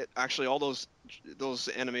all. Actually all those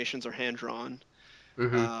animations are hand drawn.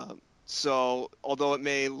 Mm-hmm. So although it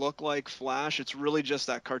may look like Flash, it's really just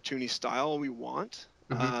that cartoony style we want.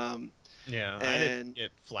 Mm-hmm. Yeah, I didn't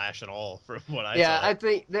get Flash at all from what I saw. Yeah, I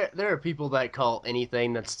think there are people that call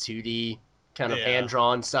anything that's 2D kind of Yeah. hand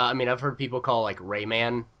drawn style. I mean, I've heard people call like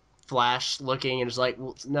Rayman Flash looking, and it's like,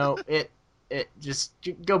 well, no, it just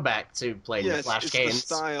go back to playing Yeah, your Flash it's the games.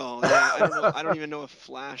 style. Yeah, I don't know. I don't even know if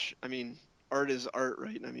Flash. I mean, art is art,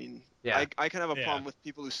 right? I mean, Yeah, I kind of have a Yeah. problem with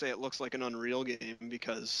people who say it looks like an Unreal game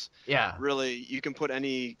because yeah, really you can put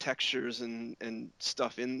any textures and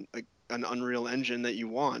stuff in an Unreal Engine that you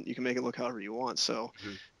want. You can make it look however you want. So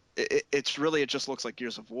Mhm. it's really, it just looks like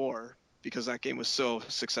Gears of War because that game was so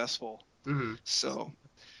successful. hmm So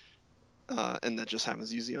and that just happens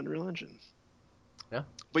to use the Unreal Engine. yeah,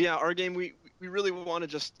 But yeah, our game, we really we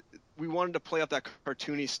wanted to play up that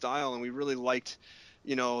cartoony style, and we really liked,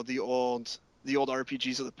 the old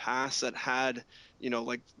RPGs of the past that had,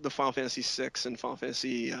 like the Final Fantasy VI and Final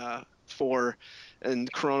Fantasy 4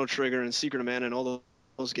 and Chrono Trigger and Secret of Mana and all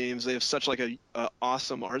those games. They have such like a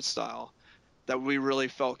awesome art style that we really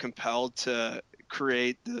felt compelled to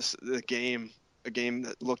create a game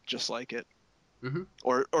that looked just like it, hmm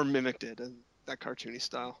or mimicked it and that cartoony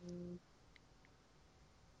style.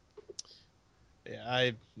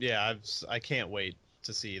 I can't wait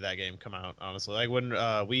to see that game come out. Honestly, like when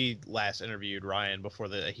we last interviewed Ryan before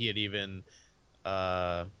he had even,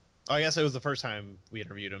 I guess it was the first time we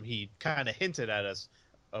interviewed him. He kind of hinted at us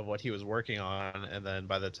of what he was working on, and then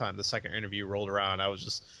by the time the second interview rolled around, I was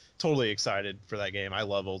just totally excited for that game. I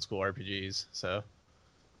love old school RPGs, so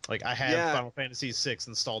like I have Yeah. Final Fantasy VI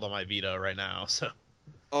installed on my Vita right now. So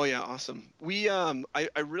Oh yeah, awesome.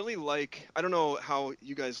 I really like, I don't know how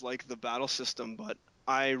you guys like the battle system, but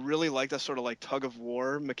I really like that sort of like tug of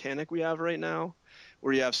war mechanic we have right now,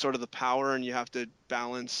 where you have sort of the power and you have to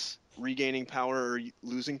balance regaining power or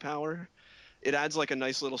losing power. It adds like a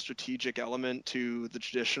nice little strategic element to the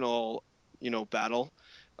traditional, battle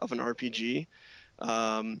of an RPG.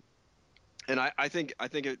 Um, and I think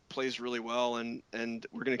it plays really well, and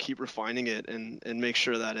we're going to keep refining it and make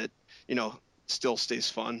sure that it, still stays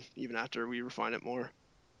fun even after we refine it more.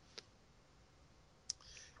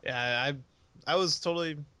 yeah, I was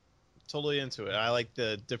totally into it. I like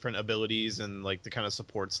the different abilities and like the kind of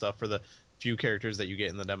support stuff for the few characters that you get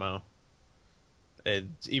in the demo.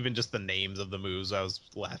 And even just the names of the moves, I was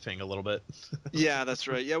laughing a little bit. Yeah, that's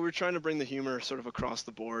right. Yeah, we're trying to bring the humor sort of across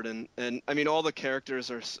the board, and I mean all the characters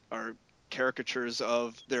are caricatures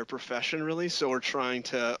of their profession really, so we're trying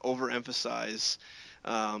to overemphasize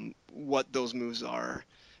what those moves are.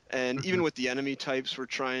 And even with the enemy types, we're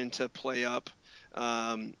trying to play up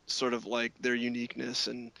sort of like their uniqueness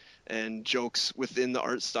and jokes within the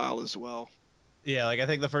art style as well. Yeah, like I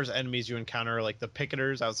think the first enemies you encounter are like the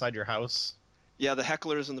picketers outside your house. Yeah, the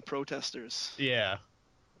hecklers and the protesters. Yeah,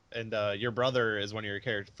 and your brother is one of your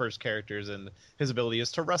first characters, and his ability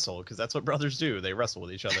is to wrestle because that's what brothers do. They wrestle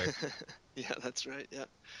with each other. Yeah, that's right. Yeah.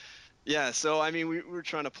 Yeah, so I mean, we were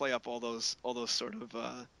trying to play up all those sort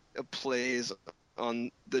of plays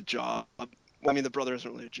on the job. Well, I mean, the brother isn't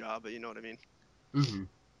really a job, but you know what I mean. hmm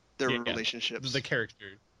Their Yeah, relationships. the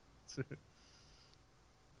character.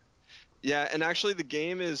 Yeah, and actually, the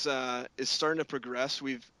game is starting to progress.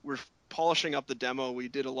 We're polishing up the demo. We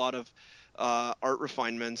did a lot of art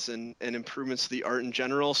refinements and improvements to the art in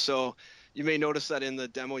general. So you may notice that in the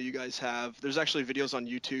demo you guys have, there's actually videos on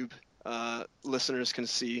YouTube. Listeners can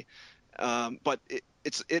see. But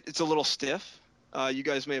it's a little stiff. You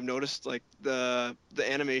guys may have noticed like the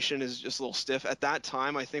animation is just a little stiff. At that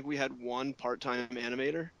time, I think we had one part-time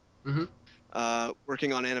animator hmm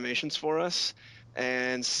working on animations for us,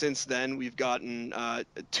 and since then we've gotten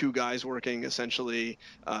two guys working essentially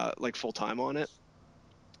like full-time on it.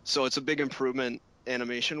 So it's a big improvement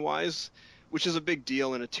animation-wise, which is a big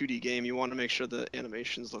deal in a 2D game. You want to make sure the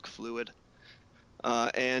animations look fluid.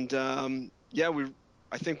 And yeah,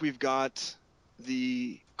 I think we've got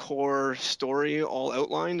the core story all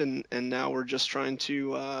outlined, and now we're just trying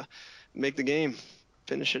to make the game,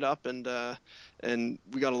 finish it up, and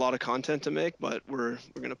we got a lot of content to make, but we're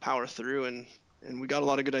gonna power through, and we got a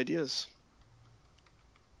lot of good ideas.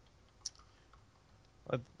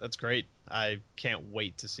 That's great. I can't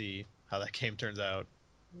wait to see how that game turns out.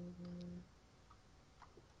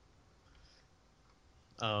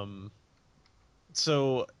 Um,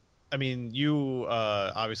 so, I mean, you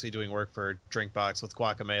obviously doing work for Drinkbox with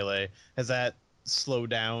Guacamelee. Has that slowed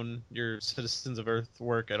down your Citizens of Earth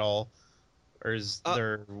work at all, or is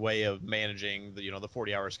their way of managing the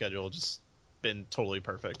 40-hour schedule just been totally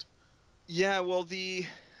perfect? Yeah, well,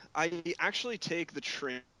 I actually take the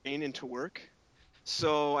train into work.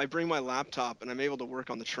 So I bring my laptop and I'm able to work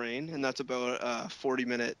on the train, and that's about a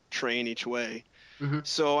 40-minute train each way. hmm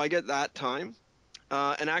So I get that time.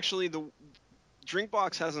 And actually, the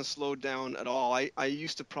Drinkbox hasn't slowed down at all. I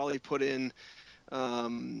used to probably put in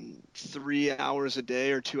 3 hours a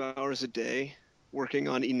day or 2 hours a day working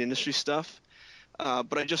on Eden Industry stuff.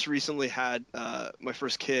 But I just recently had my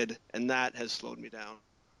first kid, and that has slowed me down.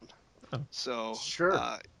 So Sure.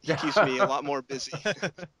 he keeps me a lot more busy.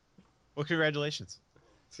 Well, congratulations.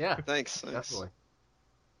 Yeah, Thanks. definitely.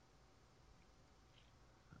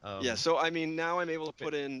 Yeah, so I mean, now I'm able to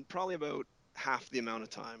put in probably about half the amount of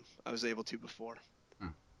time I was able to before.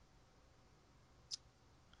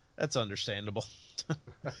 That's understandable.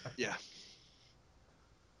 Yeah.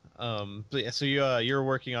 But yeah, so you're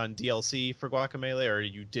working on DLC for Guacamelee, or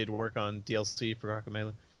you did work on DLC for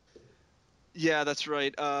Guacamelee? Yeah, that's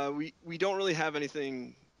right. We don't really have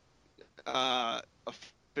anything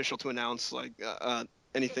official to announce, like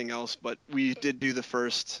anything else, but we did do the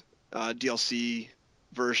first DLC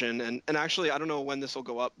version, and actually I don't know when this will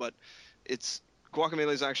go up, but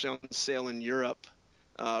Guacamelee is actually on sale in Europe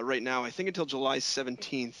right now. I think until July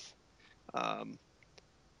 17th.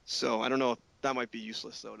 So I don't know if that might be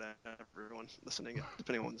useless though to everyone listening,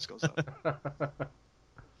 depending on when this goes up.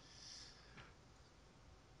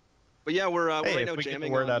 But yeah, we're right now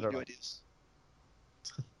jamming on new ideas.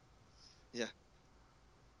 Yeah.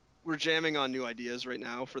 We're jamming on new ideas right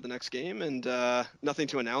now for the next game, and nothing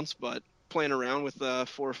to announce, but playing around with 4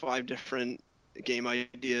 or 5 different game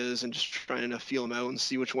ideas and just trying to feel them out and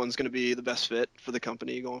see which one's going to be the best fit for the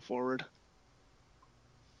company going forward.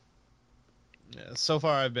 Yeah, so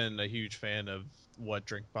far I've been a huge fan of what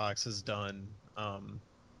Drinkbox has done.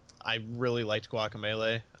 I really liked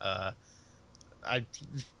Guacamelee. I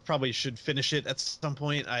probably should finish it at some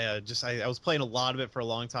point. I was playing a lot of it for a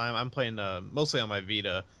long time. I'm playing mostly on my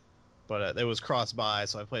Vita, but it was cross-buy,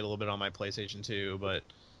 so I played a little bit on my PlayStation 2. But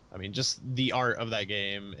I mean, just the art of that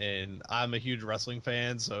game, and I'm a huge wrestling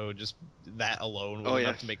fan, so just that alone was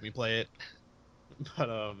enough to make me play it.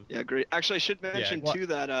 But yeah, great. Actually, I should mention too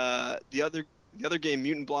that the other game,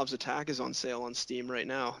 Mutant Blob's Attack, is on sale on Steam right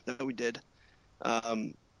now that we did.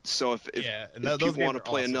 So if people want to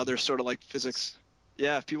play another sort of like physics,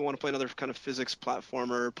 if people want to play another kind of physics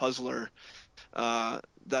platformer puzzler,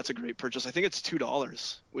 that's a great purchase. I think it's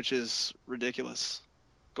 $2, which is ridiculous.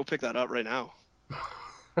 Go pick that up right now.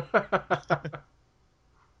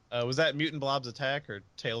 Was that Mutant Blob's Attack or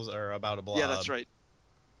Tales Are About a Blob? Yeah, that's right.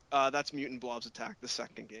 That's Mutant Blob's Attack, the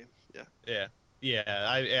second game. Yeah.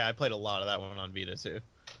 I played a lot of that one on Vita too.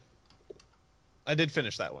 I did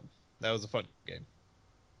finish that one. That was a fun game.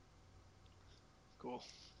 Cool.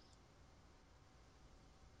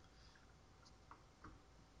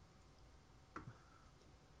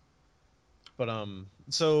 But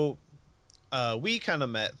so we kind of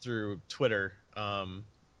met through Twitter.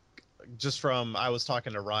 Just from I was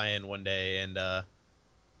talking to Ryan one day, and a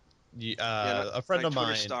friend of mine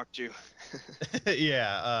Twitter stalked you.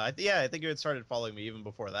 I think you had started following me even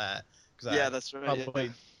before that. That's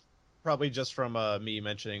right. Probably just from me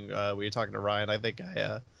mentioning we were talking to Ryan. I think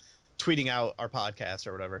I tweeting out our podcast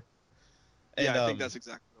or whatever. And, I think that's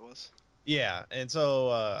exactly what it was. Yeah, and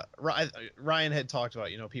so Ryan had talked about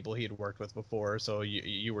people he had worked with before, so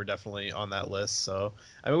you were definitely on that list. So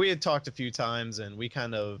I mean, we had talked a few times, and we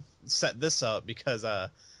kind of set this up because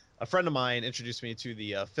a friend of mine introduced me to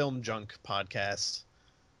the Film Junk podcast.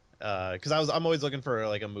 Because I'm always looking for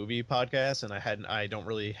like a movie podcast, and I don't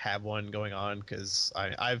really have one going on because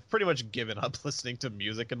I've pretty much given up listening to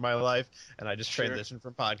music in my life, and I just transitioned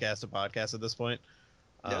from podcast to podcast at this point.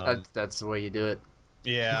 That's the way you do it.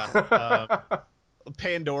 Yeah.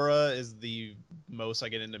 Pandora is the most I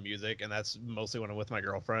get into music, and that's mostly when I'm with my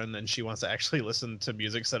girlfriend, and she wants to actually listen to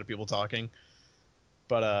music instead of people talking.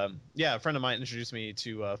 But a friend of mine introduced me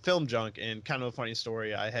to Film Junk, and kind of a funny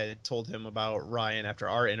story. I had told him about Ryan after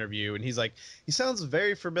our interview, and he's like, he sounds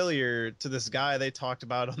very familiar to this guy they talked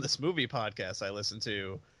about on this movie podcast I listened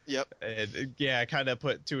to. Yep. And, I kind of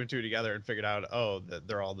put 2 and 2 together and figured out, that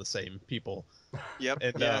they're all the same people. Yep.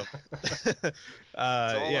 And,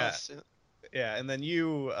 us. Yeah, and then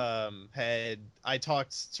you I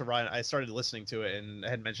talked to Ryan. I started listening to it and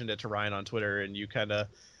had mentioned it to Ryan on Twitter, and you kind of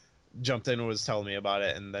jumped in and was telling me about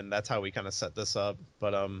it, and then that's how we kind of set this up.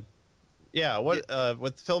 But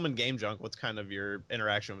with Film and Game Junk, what's kind of your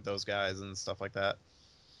interaction with those guys and stuff like that?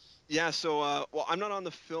 Yeah, so I'm not on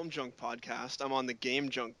the Film Junk podcast. I'm on the Game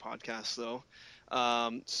Junk podcast though.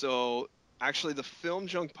 So actually, the Film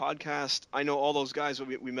Junk podcast, I know all those guys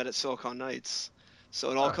we met at Silicon Knights. So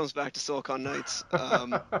it all comes back to Silicon Knights.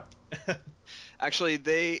 Actually,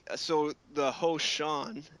 the host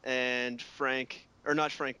Sean and Frank, or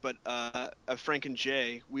not Frank, but Frank and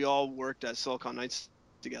Jay, we all worked at Silicon Knights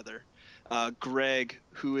together. Greg,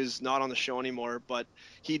 who is not on the show anymore, but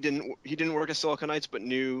he didn't work at Silicon Knights, but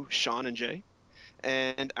knew Sean and Jay.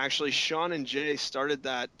 And actually, Sean and Jay started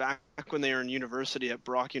that back when they were in university at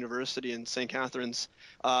Brock University in St. Catharines,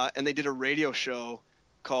 and they did a radio show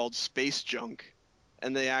called Space Junk,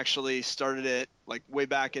 and they actually started it like way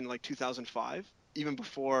back in like 2005, even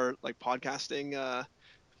before like podcasting.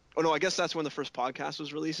 Oh no, I guess that's when the first podcast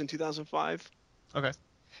was released in 2005. Okay.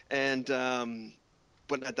 And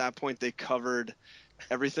but at that point they covered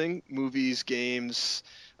everything: movies, games,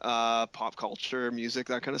 pop culture, music,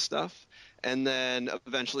 that kind of stuff. And then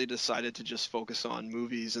eventually decided to just focus on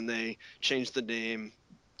movies, and they changed the name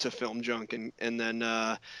to Film Junk. And then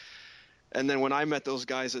when I met those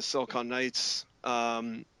guys at Silicon Knights,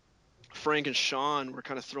 Frank and Sean were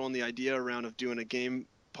kind of throwing the idea around of doing a game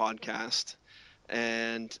podcast.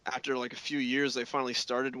 And after like a few years, they finally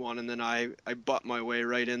started one, and then I butt my way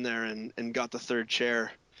right in there and got the third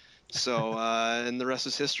chair. So and the rest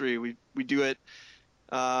is history. We do it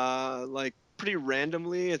like pretty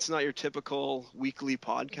randomly. It's not your typical weekly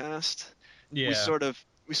podcast. Yeah. We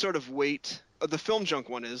sort of wait. The Film Junk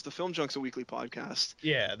one is. The Film Junk's a weekly podcast.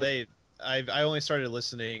 Yeah, I only started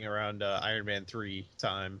listening around Iron Man 3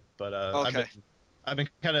 time, but Okay. I've been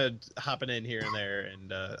kind of hopping in here and there,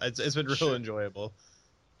 and it's been real enjoyable.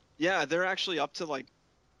 Yeah, they're actually up to like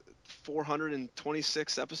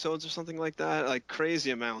 426 episodes or something like that. Like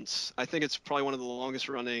crazy amounts. I think it's probably one of the longest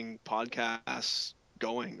running podcasts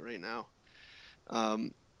going right now.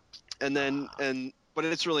 But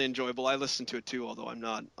it's really enjoyable. I listen to it too, although I'm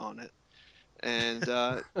not on it. And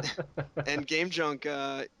and Game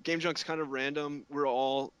Junk's kind of random. We're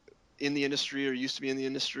all in the industry or used to be in the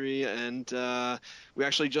industry, and we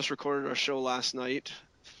actually just recorded our show last night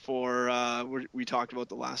for we talked about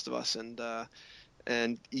The Last of Us and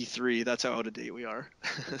E3. That's how out of date we are.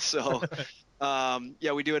 So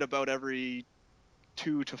yeah, we do it about every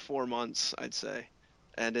 2 to 4 months, I'd say.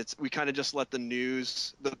 And we kind of just let the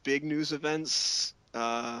big news events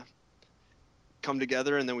come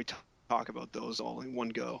together, and then we talk about those all in one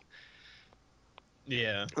go.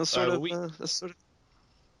 Yeah. That's sort of.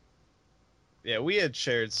 Yeah, we had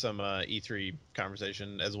shared some E3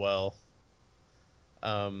 conversation as well.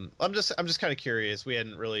 I'm just kind of curious. We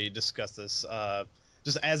hadn't really discussed this.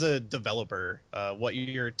 Just as a developer, what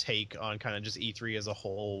your take on kind of just E3 as a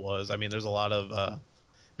whole was. I mean, there's a lot of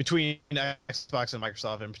between Xbox and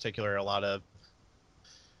Microsoft in particular, a lot of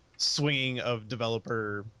swinging of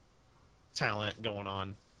developer talent going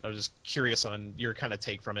on. I was just curious on your kind of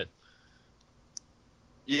take from it.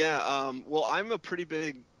 Yeah, well, I'm a pretty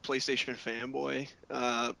big PlayStation fanboy,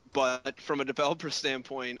 but from a developer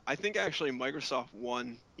standpoint, I think actually Microsoft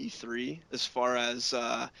won E3 as far as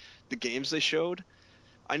the games they showed.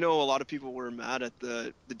 I know a lot of people were mad at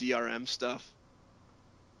the DRM stuff.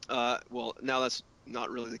 Well, now that's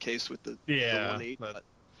not really the case with the 1.8.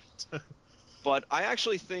 But I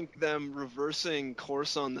actually think them reversing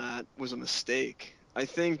course on that was a mistake. I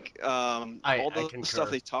think all the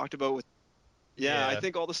stuff they talked about with I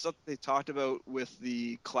think all the stuff they talked about with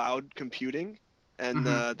the cloud computing and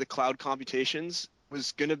the cloud computations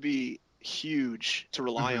was going to be huge to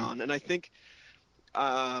rely on. And I think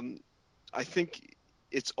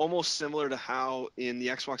it's almost similar to how in the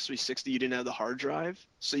Xbox 360 you didn't have the hard drive,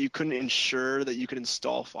 so you couldn't ensure that you could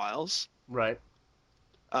install files. Right.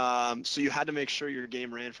 So you had to make sure your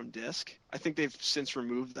game ran from disk. I think they've since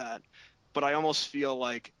removed that, but I almost feel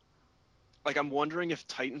like I'm wondering if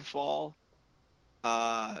Titanfall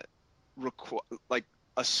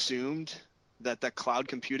assumed that cloud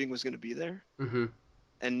computing was going to be there,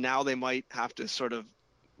 and now they might have to sort of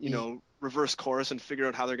reverse course and figure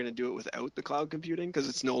out how they're going to do it without the cloud computing because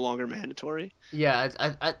it's no longer mandatory. Yeah,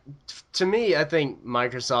 to me, I think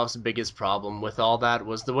Microsoft's biggest problem with all that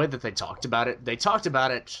was the way that they talked about it. They talked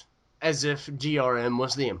about it as if DRM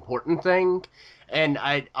was the important thing, and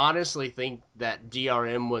I honestly think that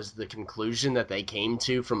DRM was the conclusion that they came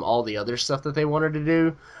to from all the other stuff that they wanted to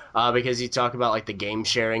do, because you talk about like the game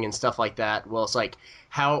sharing and stuff like that. Well, it's like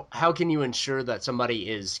how can you ensure that somebody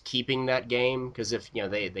is keeping that game? Because if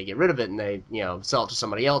they get rid of it and they sell it to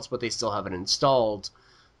somebody else, but they still have it installed,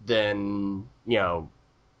 then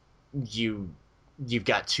you've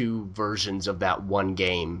got two versions of that one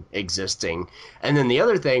game existing. And then the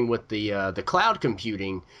other thing with the cloud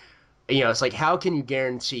computing, it's like how can you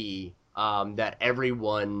guarantee that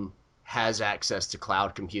everyone has access to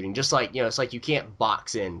cloud computing? Just like it's like you can't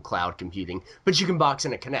box in cloud computing, but you can box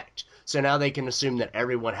in a Kinect. So now they can assume that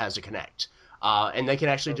everyone has a Kinect, and they can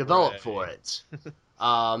actually develop for it. So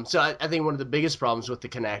I think one of the biggest problems with the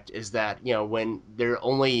Kinect is that when they're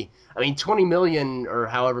only, 20 million or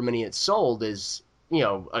however many it's sold is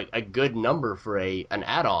a good number for an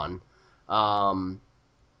add-on,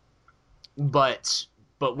 but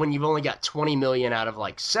But when you've only got 20 million out of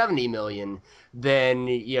like 70 million, then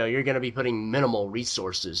you're going to be putting minimal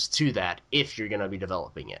resources to that if you're going to be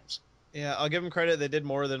developing it. Yeah, I'll give them credit. They did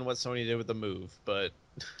more than what Sony did with the Move, but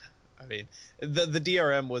I mean, the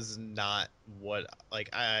DRM was not what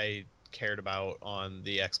I cared about on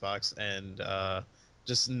the Xbox, and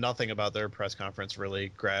just nothing about their press conference really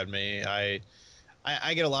grabbed me. I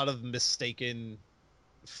get a lot of mistaken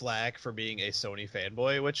flack for being a Sony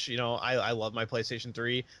fanboy, which I love my PlayStation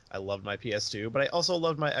 3, I loved my PS2, but I also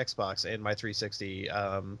loved my Xbox and my 360.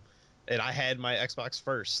 And I had my Xbox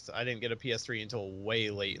first. I didn't get a PS3 until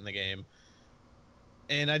way late in the game.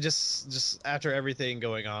 And I just after everything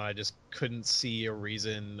going on, I just couldn't see a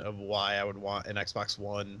reason of why I would want an Xbox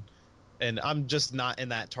One. And I'm just not in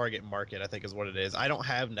that target market, I think is what it is. I don't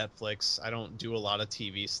have Netflix. I don't do a lot of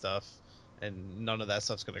TV stuff, and none of that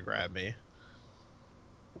stuff's going to grab me.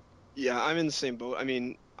 Yeah, I'm in the same boat. I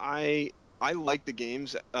mean, I like the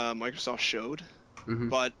games Microsoft showed,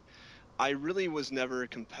 but I really was never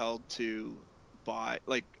compelled to buy.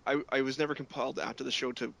 Like, I was never compelled after the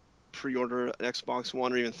show to pre-order an Xbox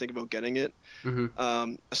One or even think about getting it.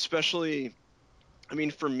 Especially, I mean,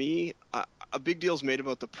 for me, a big deal's made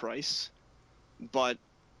about the price, but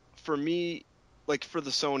for me, like for the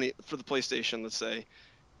PlayStation, let's say,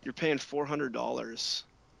 you're paying $400,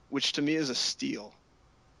 which to me is a steal.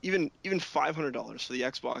 Even $500 for the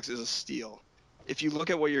Xbox is a steal. If you look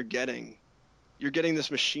at what you're getting this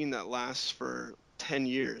machine that lasts for 10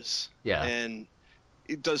 years. Yeah. And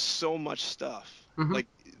it does so much stuff. Like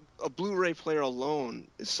a Blu-ray player alone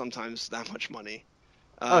is sometimes that much money.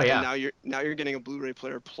 And now you're getting a Blu-ray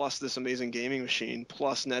player plus this amazing gaming machine,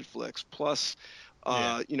 plus Netflix, plus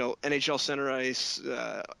NHL Center Ice,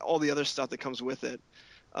 all the other stuff that comes with it.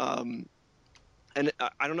 And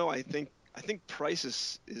I don't know. I think price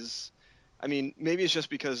is I mean, maybe it's just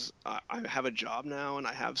because I have a job now and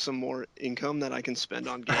I have some more income that I can spend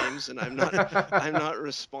on games, and I'm not I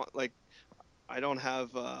don't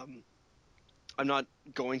have I'm not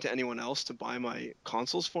going to anyone else to buy my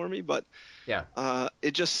consoles for me, but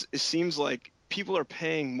it seems like people are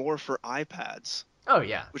paying more for iPads. Oh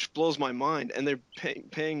yeah, which blows my mind, and they're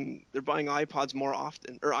buying iPods more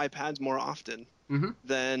often or iPads more often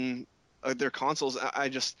than their consoles. I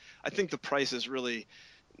think the price is really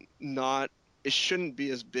not. It shouldn't be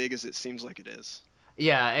as big as it seems like it is.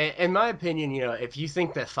 Yeah, in my opinion, if you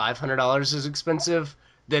think that $500 is expensive,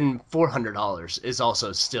 then $400 is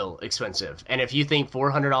also still expensive. And if you think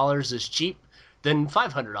 $400 is cheap, then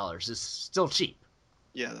 $500 is still cheap.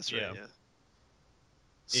 Yeah, that's right. Yeah.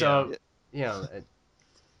 So,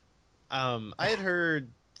 I had heard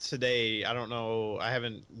today, I don't know, I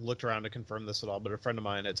haven't looked around to confirm this at all, but a friend of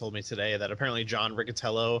mine had told me today that apparently John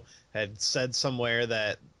Riccitiello had said somewhere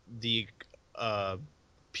that the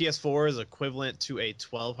PS4 is equivalent to a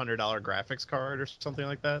 $1,200 graphics card or something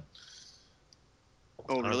like that.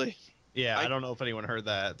 Oh, really? Yeah, I don't know if anyone heard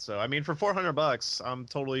that. So, I mean, for $400, I'm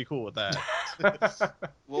totally cool with that.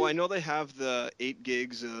 Well, I know they have the 8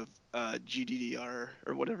 gigs of GDDR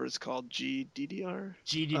or whatever it's called,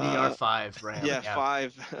 GDDR5 RAM. Yeah,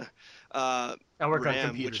 5. I work RAM, on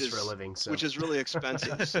computers for a living, so which is really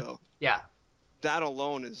expensive. So yeah, that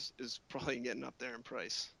alone is probably getting up there in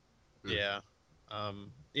price. Yeah.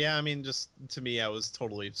 Yeah, I mean, just to me, I was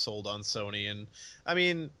totally sold on Sony, and I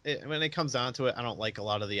mean, when it comes down to it, I don't like a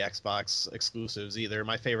lot of the Xbox exclusives either.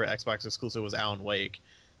 My favorite Xbox exclusive was Alan Wake,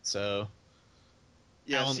 so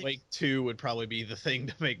Alan Wake 2 would probably be the thing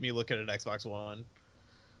to make me look at an Xbox One.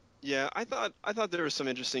 Yeah, I thought there were some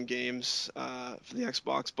interesting games for the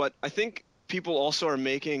Xbox, but I think people also are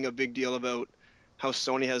making a big deal about how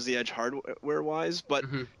Sony has the edge hardware-wise, but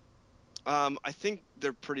I think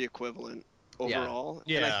they're pretty equivalent overall.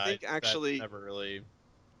 Yeah, and I think actually never really.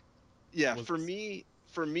 Yeah, for me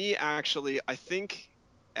actually, I think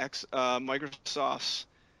Microsoft's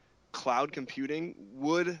cloud computing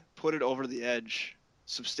would put it over the edge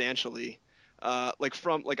substantially. I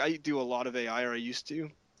do a lot of AI, or I used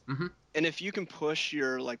to, and if you can push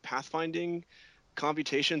your pathfinding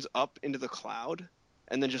computations up into the cloud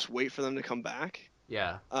and then just wait for them to come back.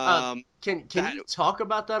 Yeah. Can you talk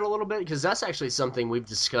about that a little bit? Because that's actually something we've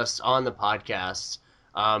discussed on the podcast.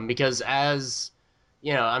 Because as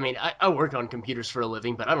I mean, I work on computers for a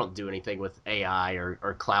living, but I don't do anything with AI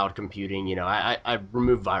or cloud computing. I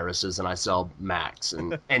remove viruses and I sell Macs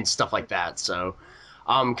and stuff like that. So,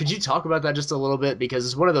 could you talk about that just a little bit? Because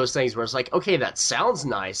it's one of those things where it's like, okay, that sounds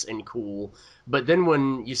nice and cool, but then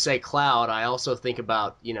when you say cloud, I also think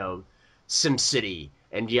about SimCity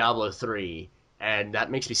and Diablo 3. And that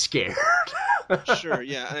makes me scared. Sure,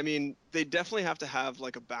 yeah. I mean, they definitely have to have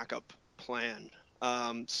a backup plan.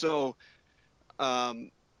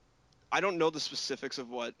 I don't know the specifics of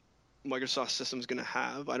what Microsoft system's going to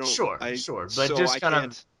have. I don't. Sure, I sure, but so just I kind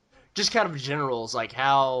can't. of generals, like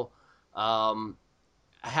how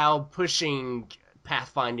pushing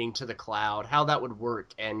pathfinding to the cloud, how that would work,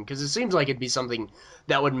 and because it seems like it'd be something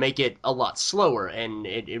that would make it a lot slower, and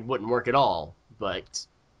it wouldn't work at all. But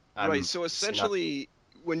Right. I'm So not. essentially,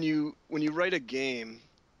 when you write a game,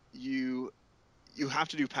 you you have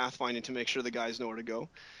to do pathfinding to make sure the guys know where to go.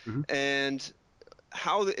 Mhm. And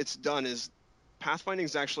how it's done is pathfinding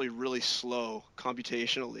is actually really slow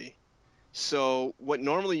computationally. So what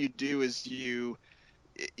normally you do is you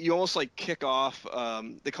almost like kick off.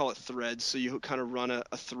 They call it threads. So you kind of run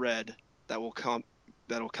a thread that will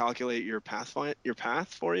that'll calculate your path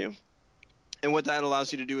for you. And what that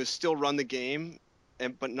allows you to do is still run the game,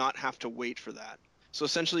 but not have to wait for that. So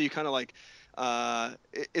essentially, you kind of like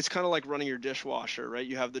it's kind of like running your dishwasher, right?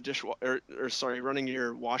 You have the or sorry, running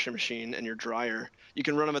your washing machine and your dryer. You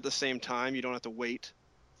can run them at the same time. You don't have to wait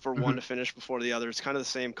for one Mhm. to finish before the other. It's kind of the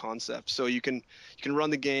same concept. So you can run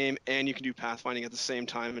the game and you can do pathfinding at the same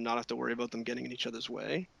time and not have to worry about them getting in each other's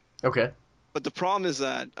way. Okay. But the problem is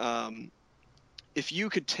that if you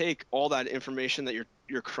could take all that information that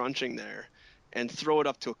you're crunching there and throw it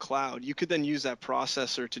up to a cloud, you could then use that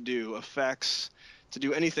processor to do effects, to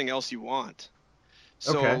do anything else you want.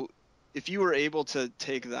 Okay. So if you were able to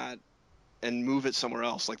take that and move it somewhere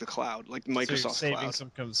else, like the cloud, like So you're Microsoft's saving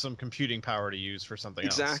cloud. some computing power to use for something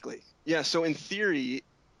else. Exactly. Yeah. So in theory,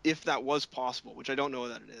 if that was possible, which I don't know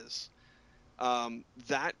that it is,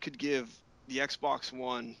 that could give the Xbox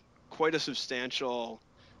One quite a substantial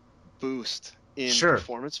boost in Sure.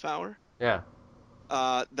 performance power. Yeah.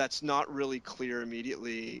 That's not really clear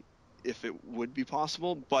immediately if it would be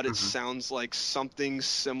possible, but it Hmm. sounds like something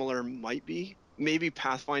similar might be. Maybe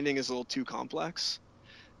pathfinding is a little too complex,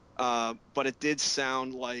 but it did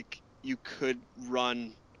sound like you could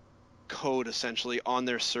run code essentially on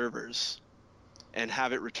their servers and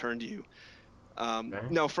have it returned to you. Okay.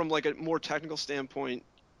 Now, from like a more technical standpoint,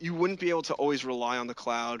 you wouldn't be able to always rely on the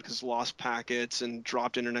cloud because lost packets and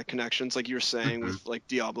dropped internet connections, like you were saying Hmm. with like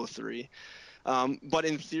Diablo 3. But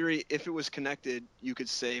in theory, if it was connected, you could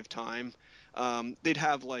save time. They'd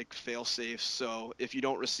have like fail safes. So if you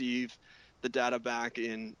don't receive the data back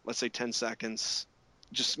in, let's say, 10 seconds,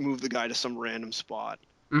 just move the guy to some random spot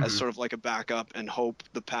as Hmm. sort of like a backup and hope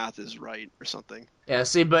the path is right or something. Yeah,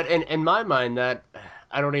 see, but in my mind, that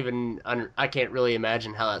I don't even I can't really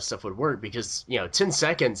imagine how that stuff would work because 10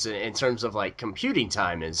 seconds in terms of like computing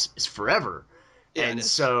time is forever, Yeah, it and is.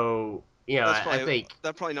 so That's I probably think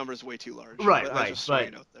that probably number is way too large, right, but I was just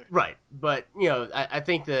throwing but it out there. I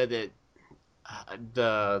think the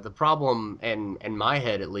problem in my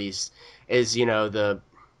head at least is the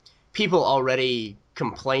people already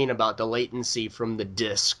complain about the latency from the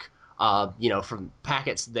disk, from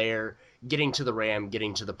packets there getting to the RAM,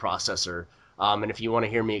 getting to the processor. And if you want to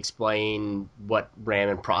hear me explain what RAM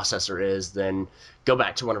and processor is, then go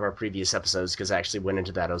back to one of our previous episodes because I actually went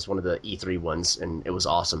into that. It was one of the E3 ones, and it was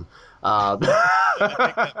awesome. I think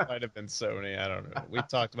that might have been Sony. I don't know. We've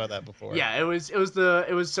talked about that before. Yeah, it was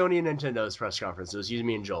Sony and Nintendo's press conference. It was you,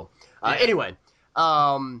 me, and Joel. Yeah. Anyway,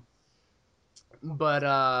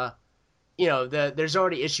 but there's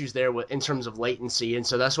already issues there in terms of latency, and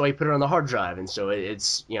so that's why you put it on the hard drive, and so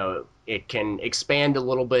it's it can expand a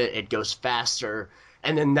little bit, it goes faster,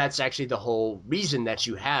 and then that's actually the whole reason that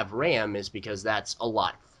you have RAM is because that's a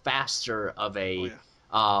lot faster of Oh a yeah.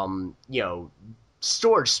 um, you know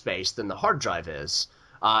storage space than the hard drive is,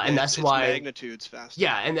 Yeah. and It's that's it's why. magnitudes faster.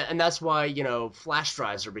 Yeah, and that's why flash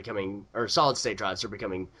drives are becoming, or solid state drives are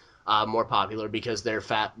becoming more popular because they're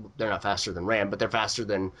not faster than RAM, but they're faster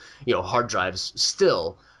than hard drives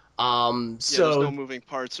still. Yeah. There's So no moving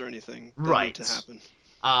parts or anything that need to right, happen.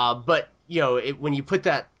 but when you put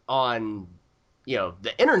that on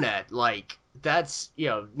the internet, like that's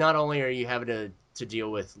not only are you having to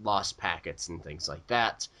deal with lost packets and things like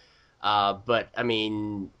that, but I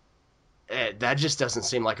mean that just doesn't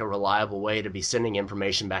seem like a reliable way to be sending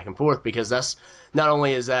information back and forth because that's not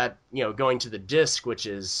only is that going to the disk, which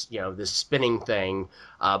is this spinning thing,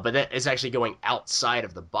 but that is actually going outside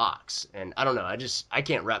of the box, and I don't know, I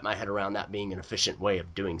can't wrap my head around that being an efficient way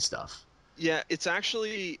of doing stuff. Yeah, it's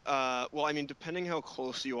actually well, I mean, depending how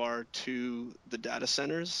close you are to the data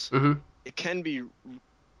centers, Mm-hmm. it can be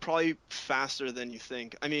probably faster than you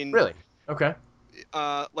think. I mean, Really? Okay.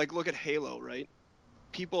 like look at Halo, right?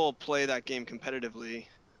 People play that game competitively,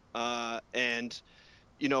 and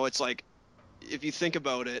it's like if you think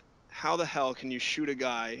about it, how the hell can you shoot a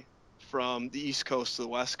guy from the East Coast to the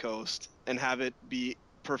West Coast and have it be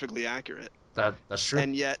perfectly accurate? That's true.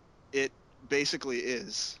 And yet it basically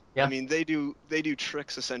is. Yeah. I mean, they do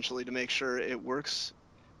tricks essentially to make sure it works.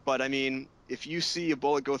 But I mean, if you see a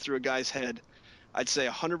bullet go through a guy's head, I'd say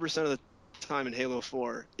 100% of the time in Halo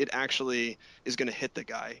 4, it actually is going to hit the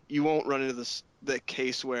guy. You won't run into the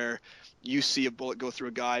case where you see a bullet go through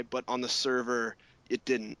a guy, but on the server it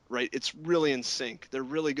didn't, right? It's really in sync. They're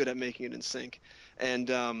really good at making it in sync. And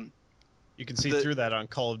you can see through that on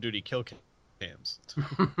Call of Duty kill cams.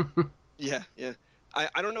 Yeah.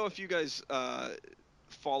 I don't know if you guys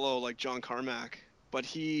follow like John Carmack, but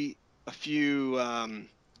I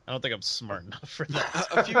don't think I'm smart enough for that.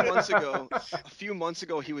 a few months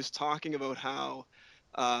ago, he was talking about how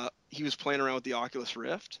he was playing around with the Oculus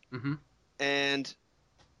Rift, and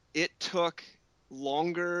it took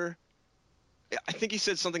longer. I think he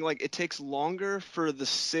said something like it takes longer for the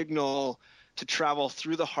signal to travel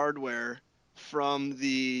through the hardware from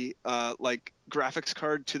the like graphics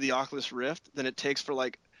card to the Oculus Rift than it takes for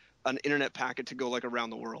like an internet packet to go like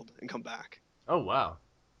around the world and come back. Oh wow.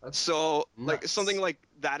 That's so nuts. Like something like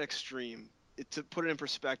that extreme, to put it in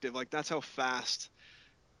perspective, like that's how fast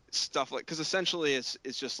stuff, like, because essentially it's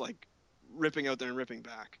just like ripping out there and ripping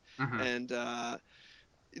back. And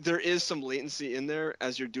there is some latency in there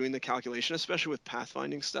as you're doing the calculation, especially with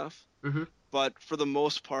pathfinding stuff. But for the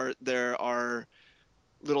most part, there are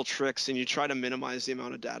little tricks, and you try to minimize the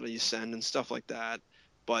amount of data you send and stuff like that.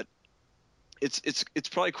 But it's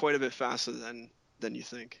probably quite a bit faster than you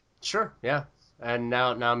think. Sure, yeah. And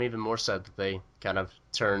now I'm even more sad that they kind of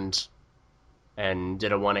turned and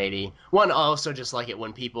did a 180. One, I also just like it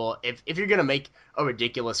when people, if you're going to make a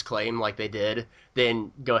ridiculous claim like they did,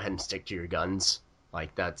 then go ahead and stick to your guns.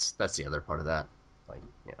 Like, that's the other part of that. Like,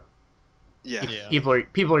 Yeah. People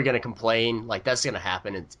are going to complain. Like, that's going to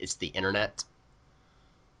happen. It's the internet.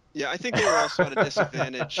 Yeah, I think they were also at a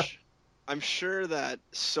disadvantage. I'm sure that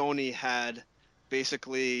Sony had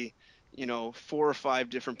basically, 4 or 5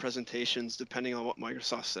 different presentations depending on what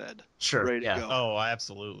Microsoft said. Sure, ready yeah. to go. Oh,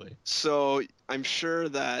 absolutely. So I'm sure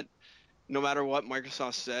that no matter what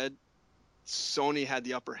Microsoft said, Sony had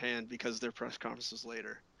the upper hand because their press conference was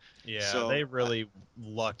later. Yeah, So, they really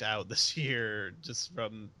lucked out this year just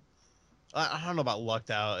from... I don't know about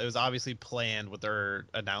lucked out. It was obviously planned with their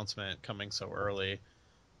announcement coming so early.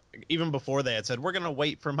 Even before they had said, we're going to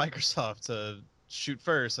wait for Microsoft to shoot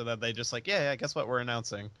first, and then they just like, yeah, guess what, we're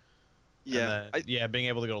announcing. Yeah. And then, being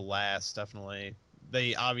able to go last, definitely.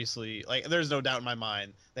 They obviously, like, there's no doubt in my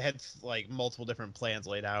mind, they had, like, multiple different plans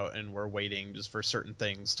laid out, and were waiting just for certain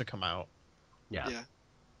things to come out. Yeah.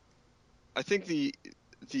 I think the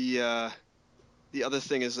other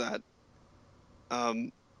thing is that,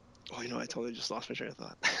 I totally just lost my train of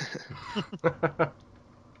thought.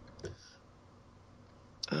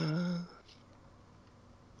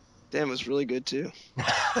 Damn, it was really good too.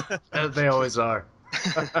 They always are.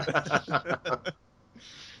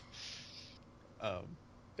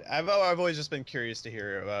 I've always just been curious to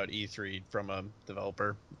hear about E3 from a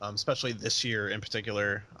developer, especially this year in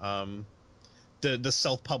particular. Does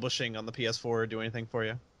self-publishing on the PS4 do anything for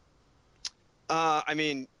you? I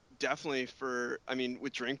mean, definitely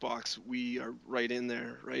with Drinkbox, we are right in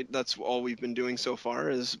there, right? That's all we've been doing so far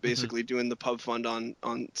is basically doing the pub fund on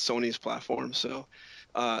Sony's platform. So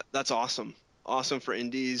that's awesome. Awesome for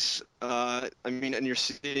indies. And you're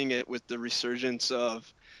seeing it with the resurgence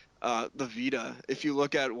of the Vita. If you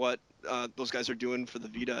look at what those guys are doing for the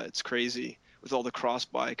Vita, it's crazy with all the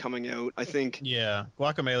cross-buy coming out. I think... Yeah,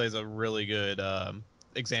 Guacamelee is a really good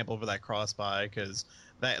example for that cross-buy, because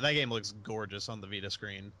that game looks gorgeous on the Vita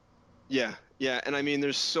screen. Yeah, and I mean,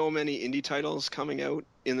 there's so many indie titles coming out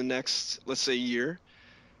in the next, let's say, year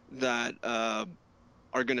that are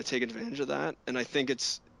going to take advantage of that, and I think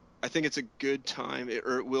it's a good time,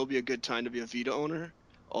 or it will be a good time to be a Vita owner,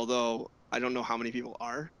 although I don't know how many people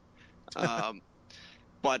are.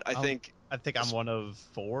 But I think I'm one of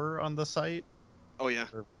 4 on the site. Oh yeah,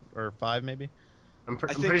 or 5 maybe. I'm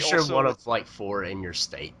pretty sure one of like 4 in your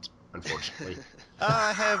state, unfortunately.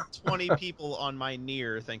 I have 20 people on my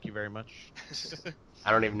Nier. Thank you very much.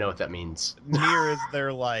 I don't even know what that means. Nier is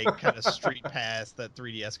their like kind of street pass that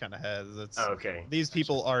 3DS kind of has. It's okay. These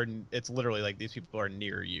people are. It's literally like these people are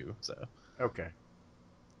near you. So okay.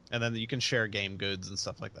 And then you can share game goods and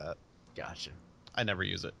stuff like that. Gotcha. I never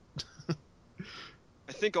use it.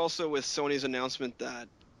 I think also with Sony's announcement that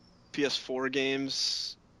PS4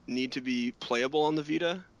 games need to be playable on the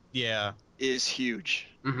Vita. Yeah. Is huge.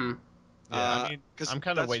 Mm-hmm. Yeah, I'm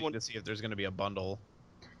kind of waiting to see if there's going to be a bundle.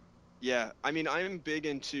 Yeah, I mean, I'm big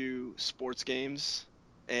into sports games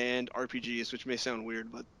and RPGs, which may sound weird,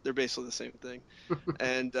 but they're basically the same thing.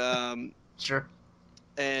 And sure.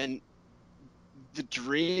 And the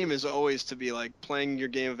dream is always to be like playing your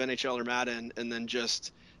game of NHL or Madden, and then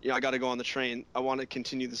just, I got to go on the train. I want to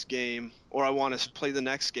continue this game, or I want to play the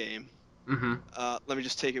next game. Mm-hmm. Let me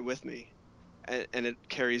just take it with me, and it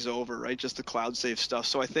carries over, right? Just the cloud save stuff.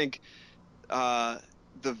 So I think the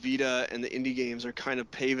Vita and the indie games are kind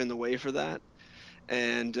of paving the way for that,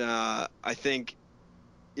 and I think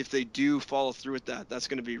if they do follow through with that, that's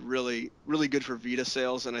going to be really, really good for Vita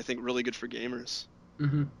sales, and I think really good for gamers.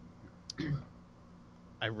 Mm-hmm.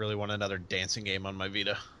 I really want another dancing game on my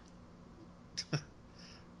Vita.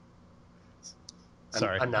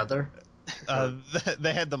 Sorry. Another?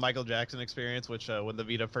 They had the Michael Jackson Experience, which when the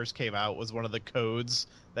Vita first came out was one of the codes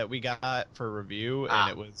that we got for review, and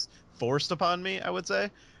it was forced upon me, I would say.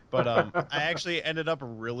 But I actually ended up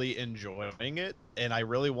really enjoying it, and I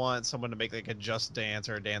really want someone to make like a Just Dance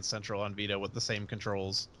or a Dance Central on Vita with the same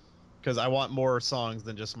controls, because I want more songs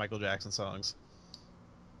than just Michael Jackson songs.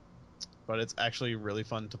 But it's actually really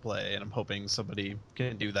fun to play, and I'm hoping somebody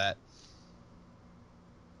can do that.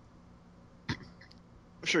 I'm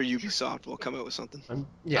sure Ubisoft will come out with something.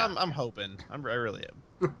 Yeah, I'm hoping. I really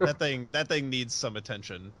am. That thing needs some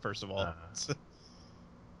attention. First of all,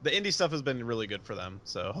 the indie stuff has been really good for them.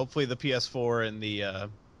 So hopefully the PS4 and the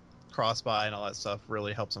cross-buy and all that stuff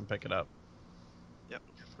really helps them pick it up. Yep.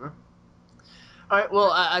 All right.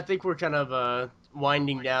 Well, I think we're kind of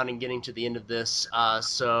winding down and getting to the end of this.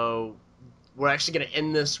 So we're actually going to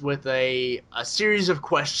end this with a series of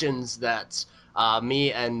questions that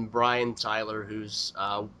me and Brian Tyler, who's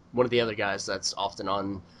one of the other guys that's often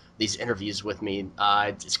on these interviews with me,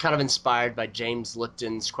 it's kind of inspired by James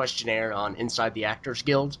Lipton's questionnaire on Inside the Actors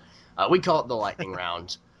Guild. We call it the lightning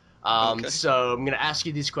round. Okay. So I'm going to ask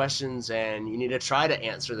you these questions, and you need to try to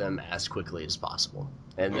answer them as quickly as possible.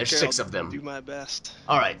 And there's 6 of them. I'll do my best.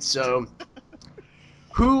 All right, so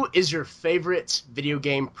who is your favorite video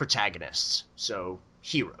game protagonist? So,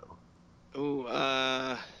 hero. Ooh,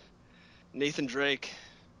 Nathan Drake.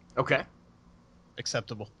 Okay.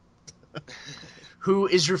 Acceptable. Who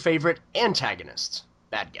is your favorite antagonist?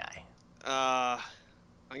 Bad guy.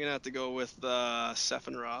 I'm gonna have to go with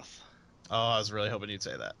Sephiroth. Oh, I was really hoping you'd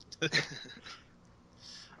say that.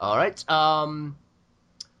 All right.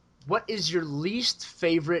 What is your least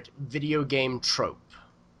favorite video game trope?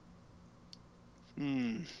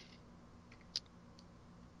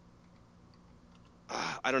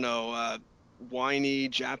 I don't know. Whiny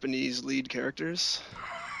Japanese lead characters.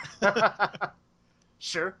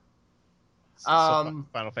 Sure.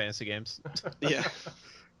 Final Fantasy games. Yeah.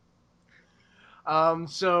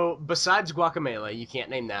 So besides Guacamelee, you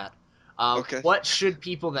can't name that. Okay. What should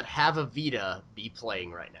people that have a Vita be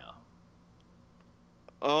playing right now?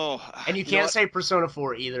 Oh. And you can't say Persona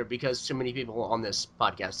 4 either, because too many people on this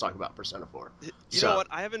podcast talk about Persona 4. You know what?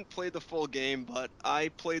 I haven't played the full game, but I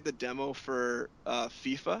played the demo for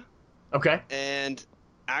FIFA. Okay. And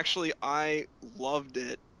actually, I loved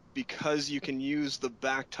it because you can use the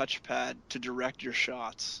back touchpad to direct your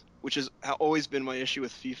shots, which has always been my issue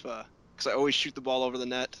with FIFA, because I always shoot the ball over the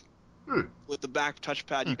net. With the back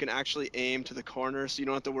touchpad, you can actually aim to the corner, so you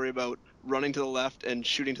don't have to worry about running to the left and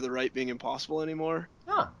shooting to the right being impossible anymore.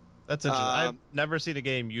 Huh. That's interesting. I've never seen a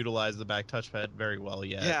game utilize the back touchpad very well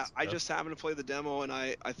yet. Yeah, so. I just happened to play the demo, and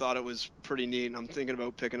I thought it was pretty neat, and I'm thinking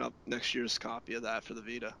about picking up next year's copy of that for the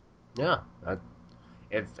Vita. Yeah.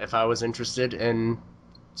 If I was interested in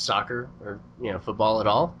soccer or football at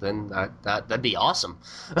all, then that'd be awesome.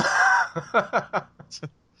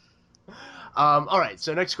 All right,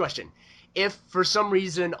 so next question. If for some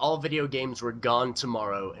reason all video games were gone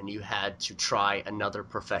tomorrow and you had to try another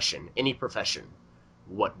profession, any profession,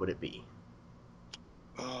 what would it be?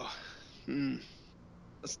 Oh,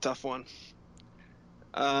 that's a tough one.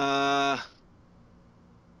 I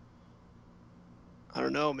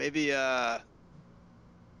don't know, maybe I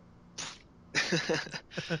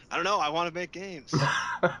don't know, I want to make games.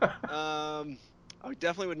 I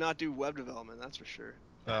definitely would not do web development, that's for sure.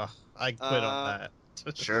 I quit on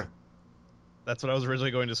that. Sure. That's what I was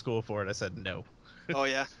originally going to school for, and I said no. Oh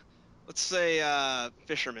yeah, let's say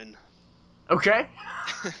fisherman. Okay.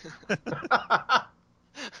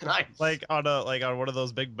 Nice. Like on one of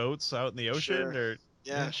those big boats out in the ocean, Sure. or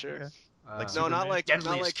Yeah, sure. Okay. Like Superman? not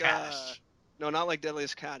like Catch. no, not like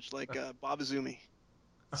Deadliest Catch, like Bob Azumi.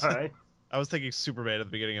 All right. I was thinking Superman at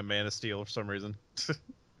the beginning of Man of Steel for some reason.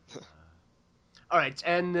 All right,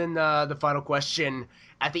 and then the final question.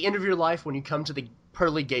 At the end of your life, when you come to the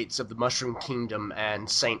pearly gates of the Mushroom Kingdom and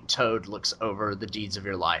Saint Toad looks over the deeds of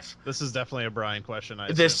your life. This is definitely a Brian question.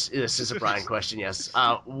 This is a Brian question, yes.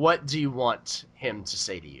 What do you want him to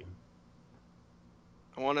say to you?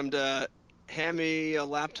 I want him to hand me a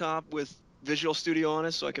laptop with Visual Studio on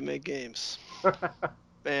it so I can make games.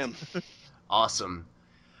 Bam. Awesome.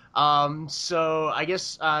 So I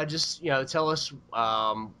guess just tell us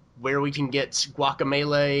where we can get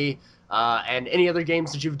Guacamelee and any other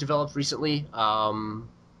games that you've developed recently,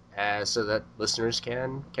 so that listeners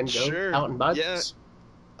can go Sure. out and buy Yeah. this.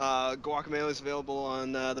 Guacamelee is available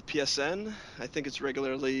on the PSN. I think it's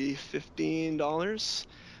regularly $15.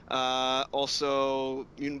 Also,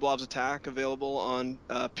 Mutant Blobs Attack available on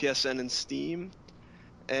PSN and Steam.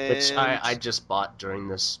 And... Which I just bought during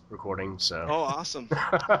this recording, so. Oh, awesome.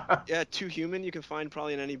 Yeah, 2 Human you can find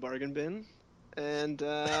probably in any bargain bin. And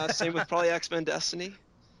same with probably X-Men Destiny.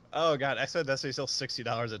 Oh god, X-Men Destiny still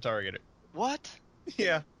 $60 at Target. What?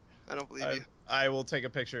 Yeah. I don't believe you. I will take a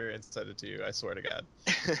picture and send it to you, I swear to God.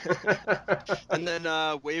 And then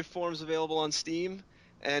Waveform's available on Steam.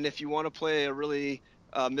 And if you want to play a really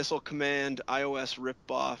Missile Command iOS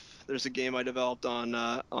ripoff, there's a game I developed on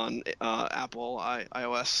Apple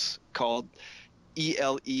iOS called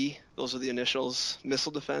ELE. Those are the initials,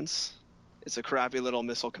 Missile Defense. It's a crappy little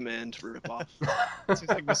Missile Command ripoff. It seems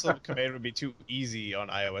like Missile Command would be too easy on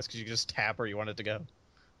iOS because you can just tap where you want it to go.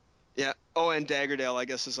 Yeah. Oh, and Daggerdale, I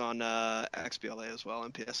guess, is on XBLA as well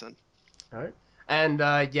and PSN. All right. And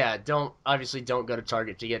don't go to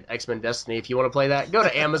Target to get X-Men Destiny. If you want to play that, go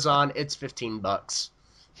to Amazon. It's $15,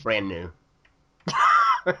 brand new.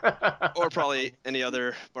 Or probably any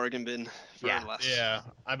other bargain bin for less. Yeah,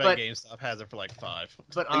 I bet GameStop has it for like $5.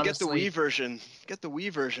 But and honestly, get the Wii version. Get the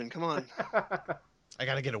Wii version. Come on. I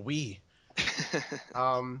gotta get a Wii.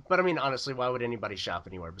 But I mean, honestly, why would anybody shop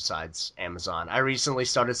anywhere besides Amazon? I recently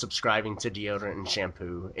started subscribing to deodorant and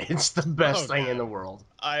shampoo. It's the best thing in the world.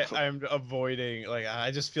 I'm avoiding,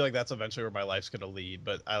 I just feel like that's eventually where my life's gonna lead,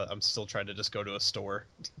 but I'm still trying to just go to a store.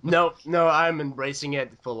 No, I'm embracing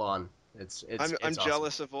it full on. I'm awesome.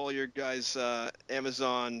 Jealous of all your guys'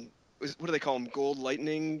 Amazon. What do they call them? Gold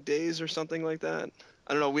Lightning days or something like that.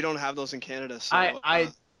 I don't know. We don't have those in Canada. So,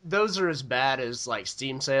 those are as bad as like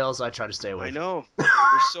Steam sales. I try to stay away. I know. They're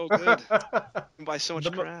so good. You can buy so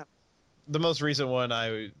much crap. The most recent one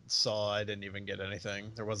I saw, I didn't even get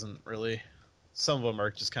anything. There wasn't really. Some of them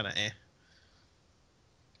are just kind of eh.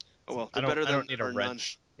 Oh well, they're better than I don't need a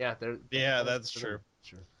wrench. None. Yeah, that's true.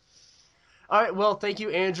 Sure. All right. Well, thank you,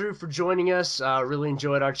 Andrew, for joining us. Really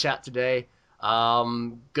enjoyed our chat today.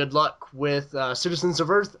 Good luck with Citizens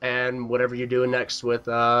of Earth and whatever you're doing next with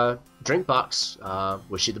Drinkbox.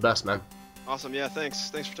 Wish you the best, man. Awesome. Yeah, thanks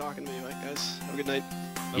for talking to me, guys. Have a good night.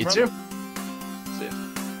 You too. See ya.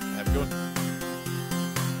 Have a good one.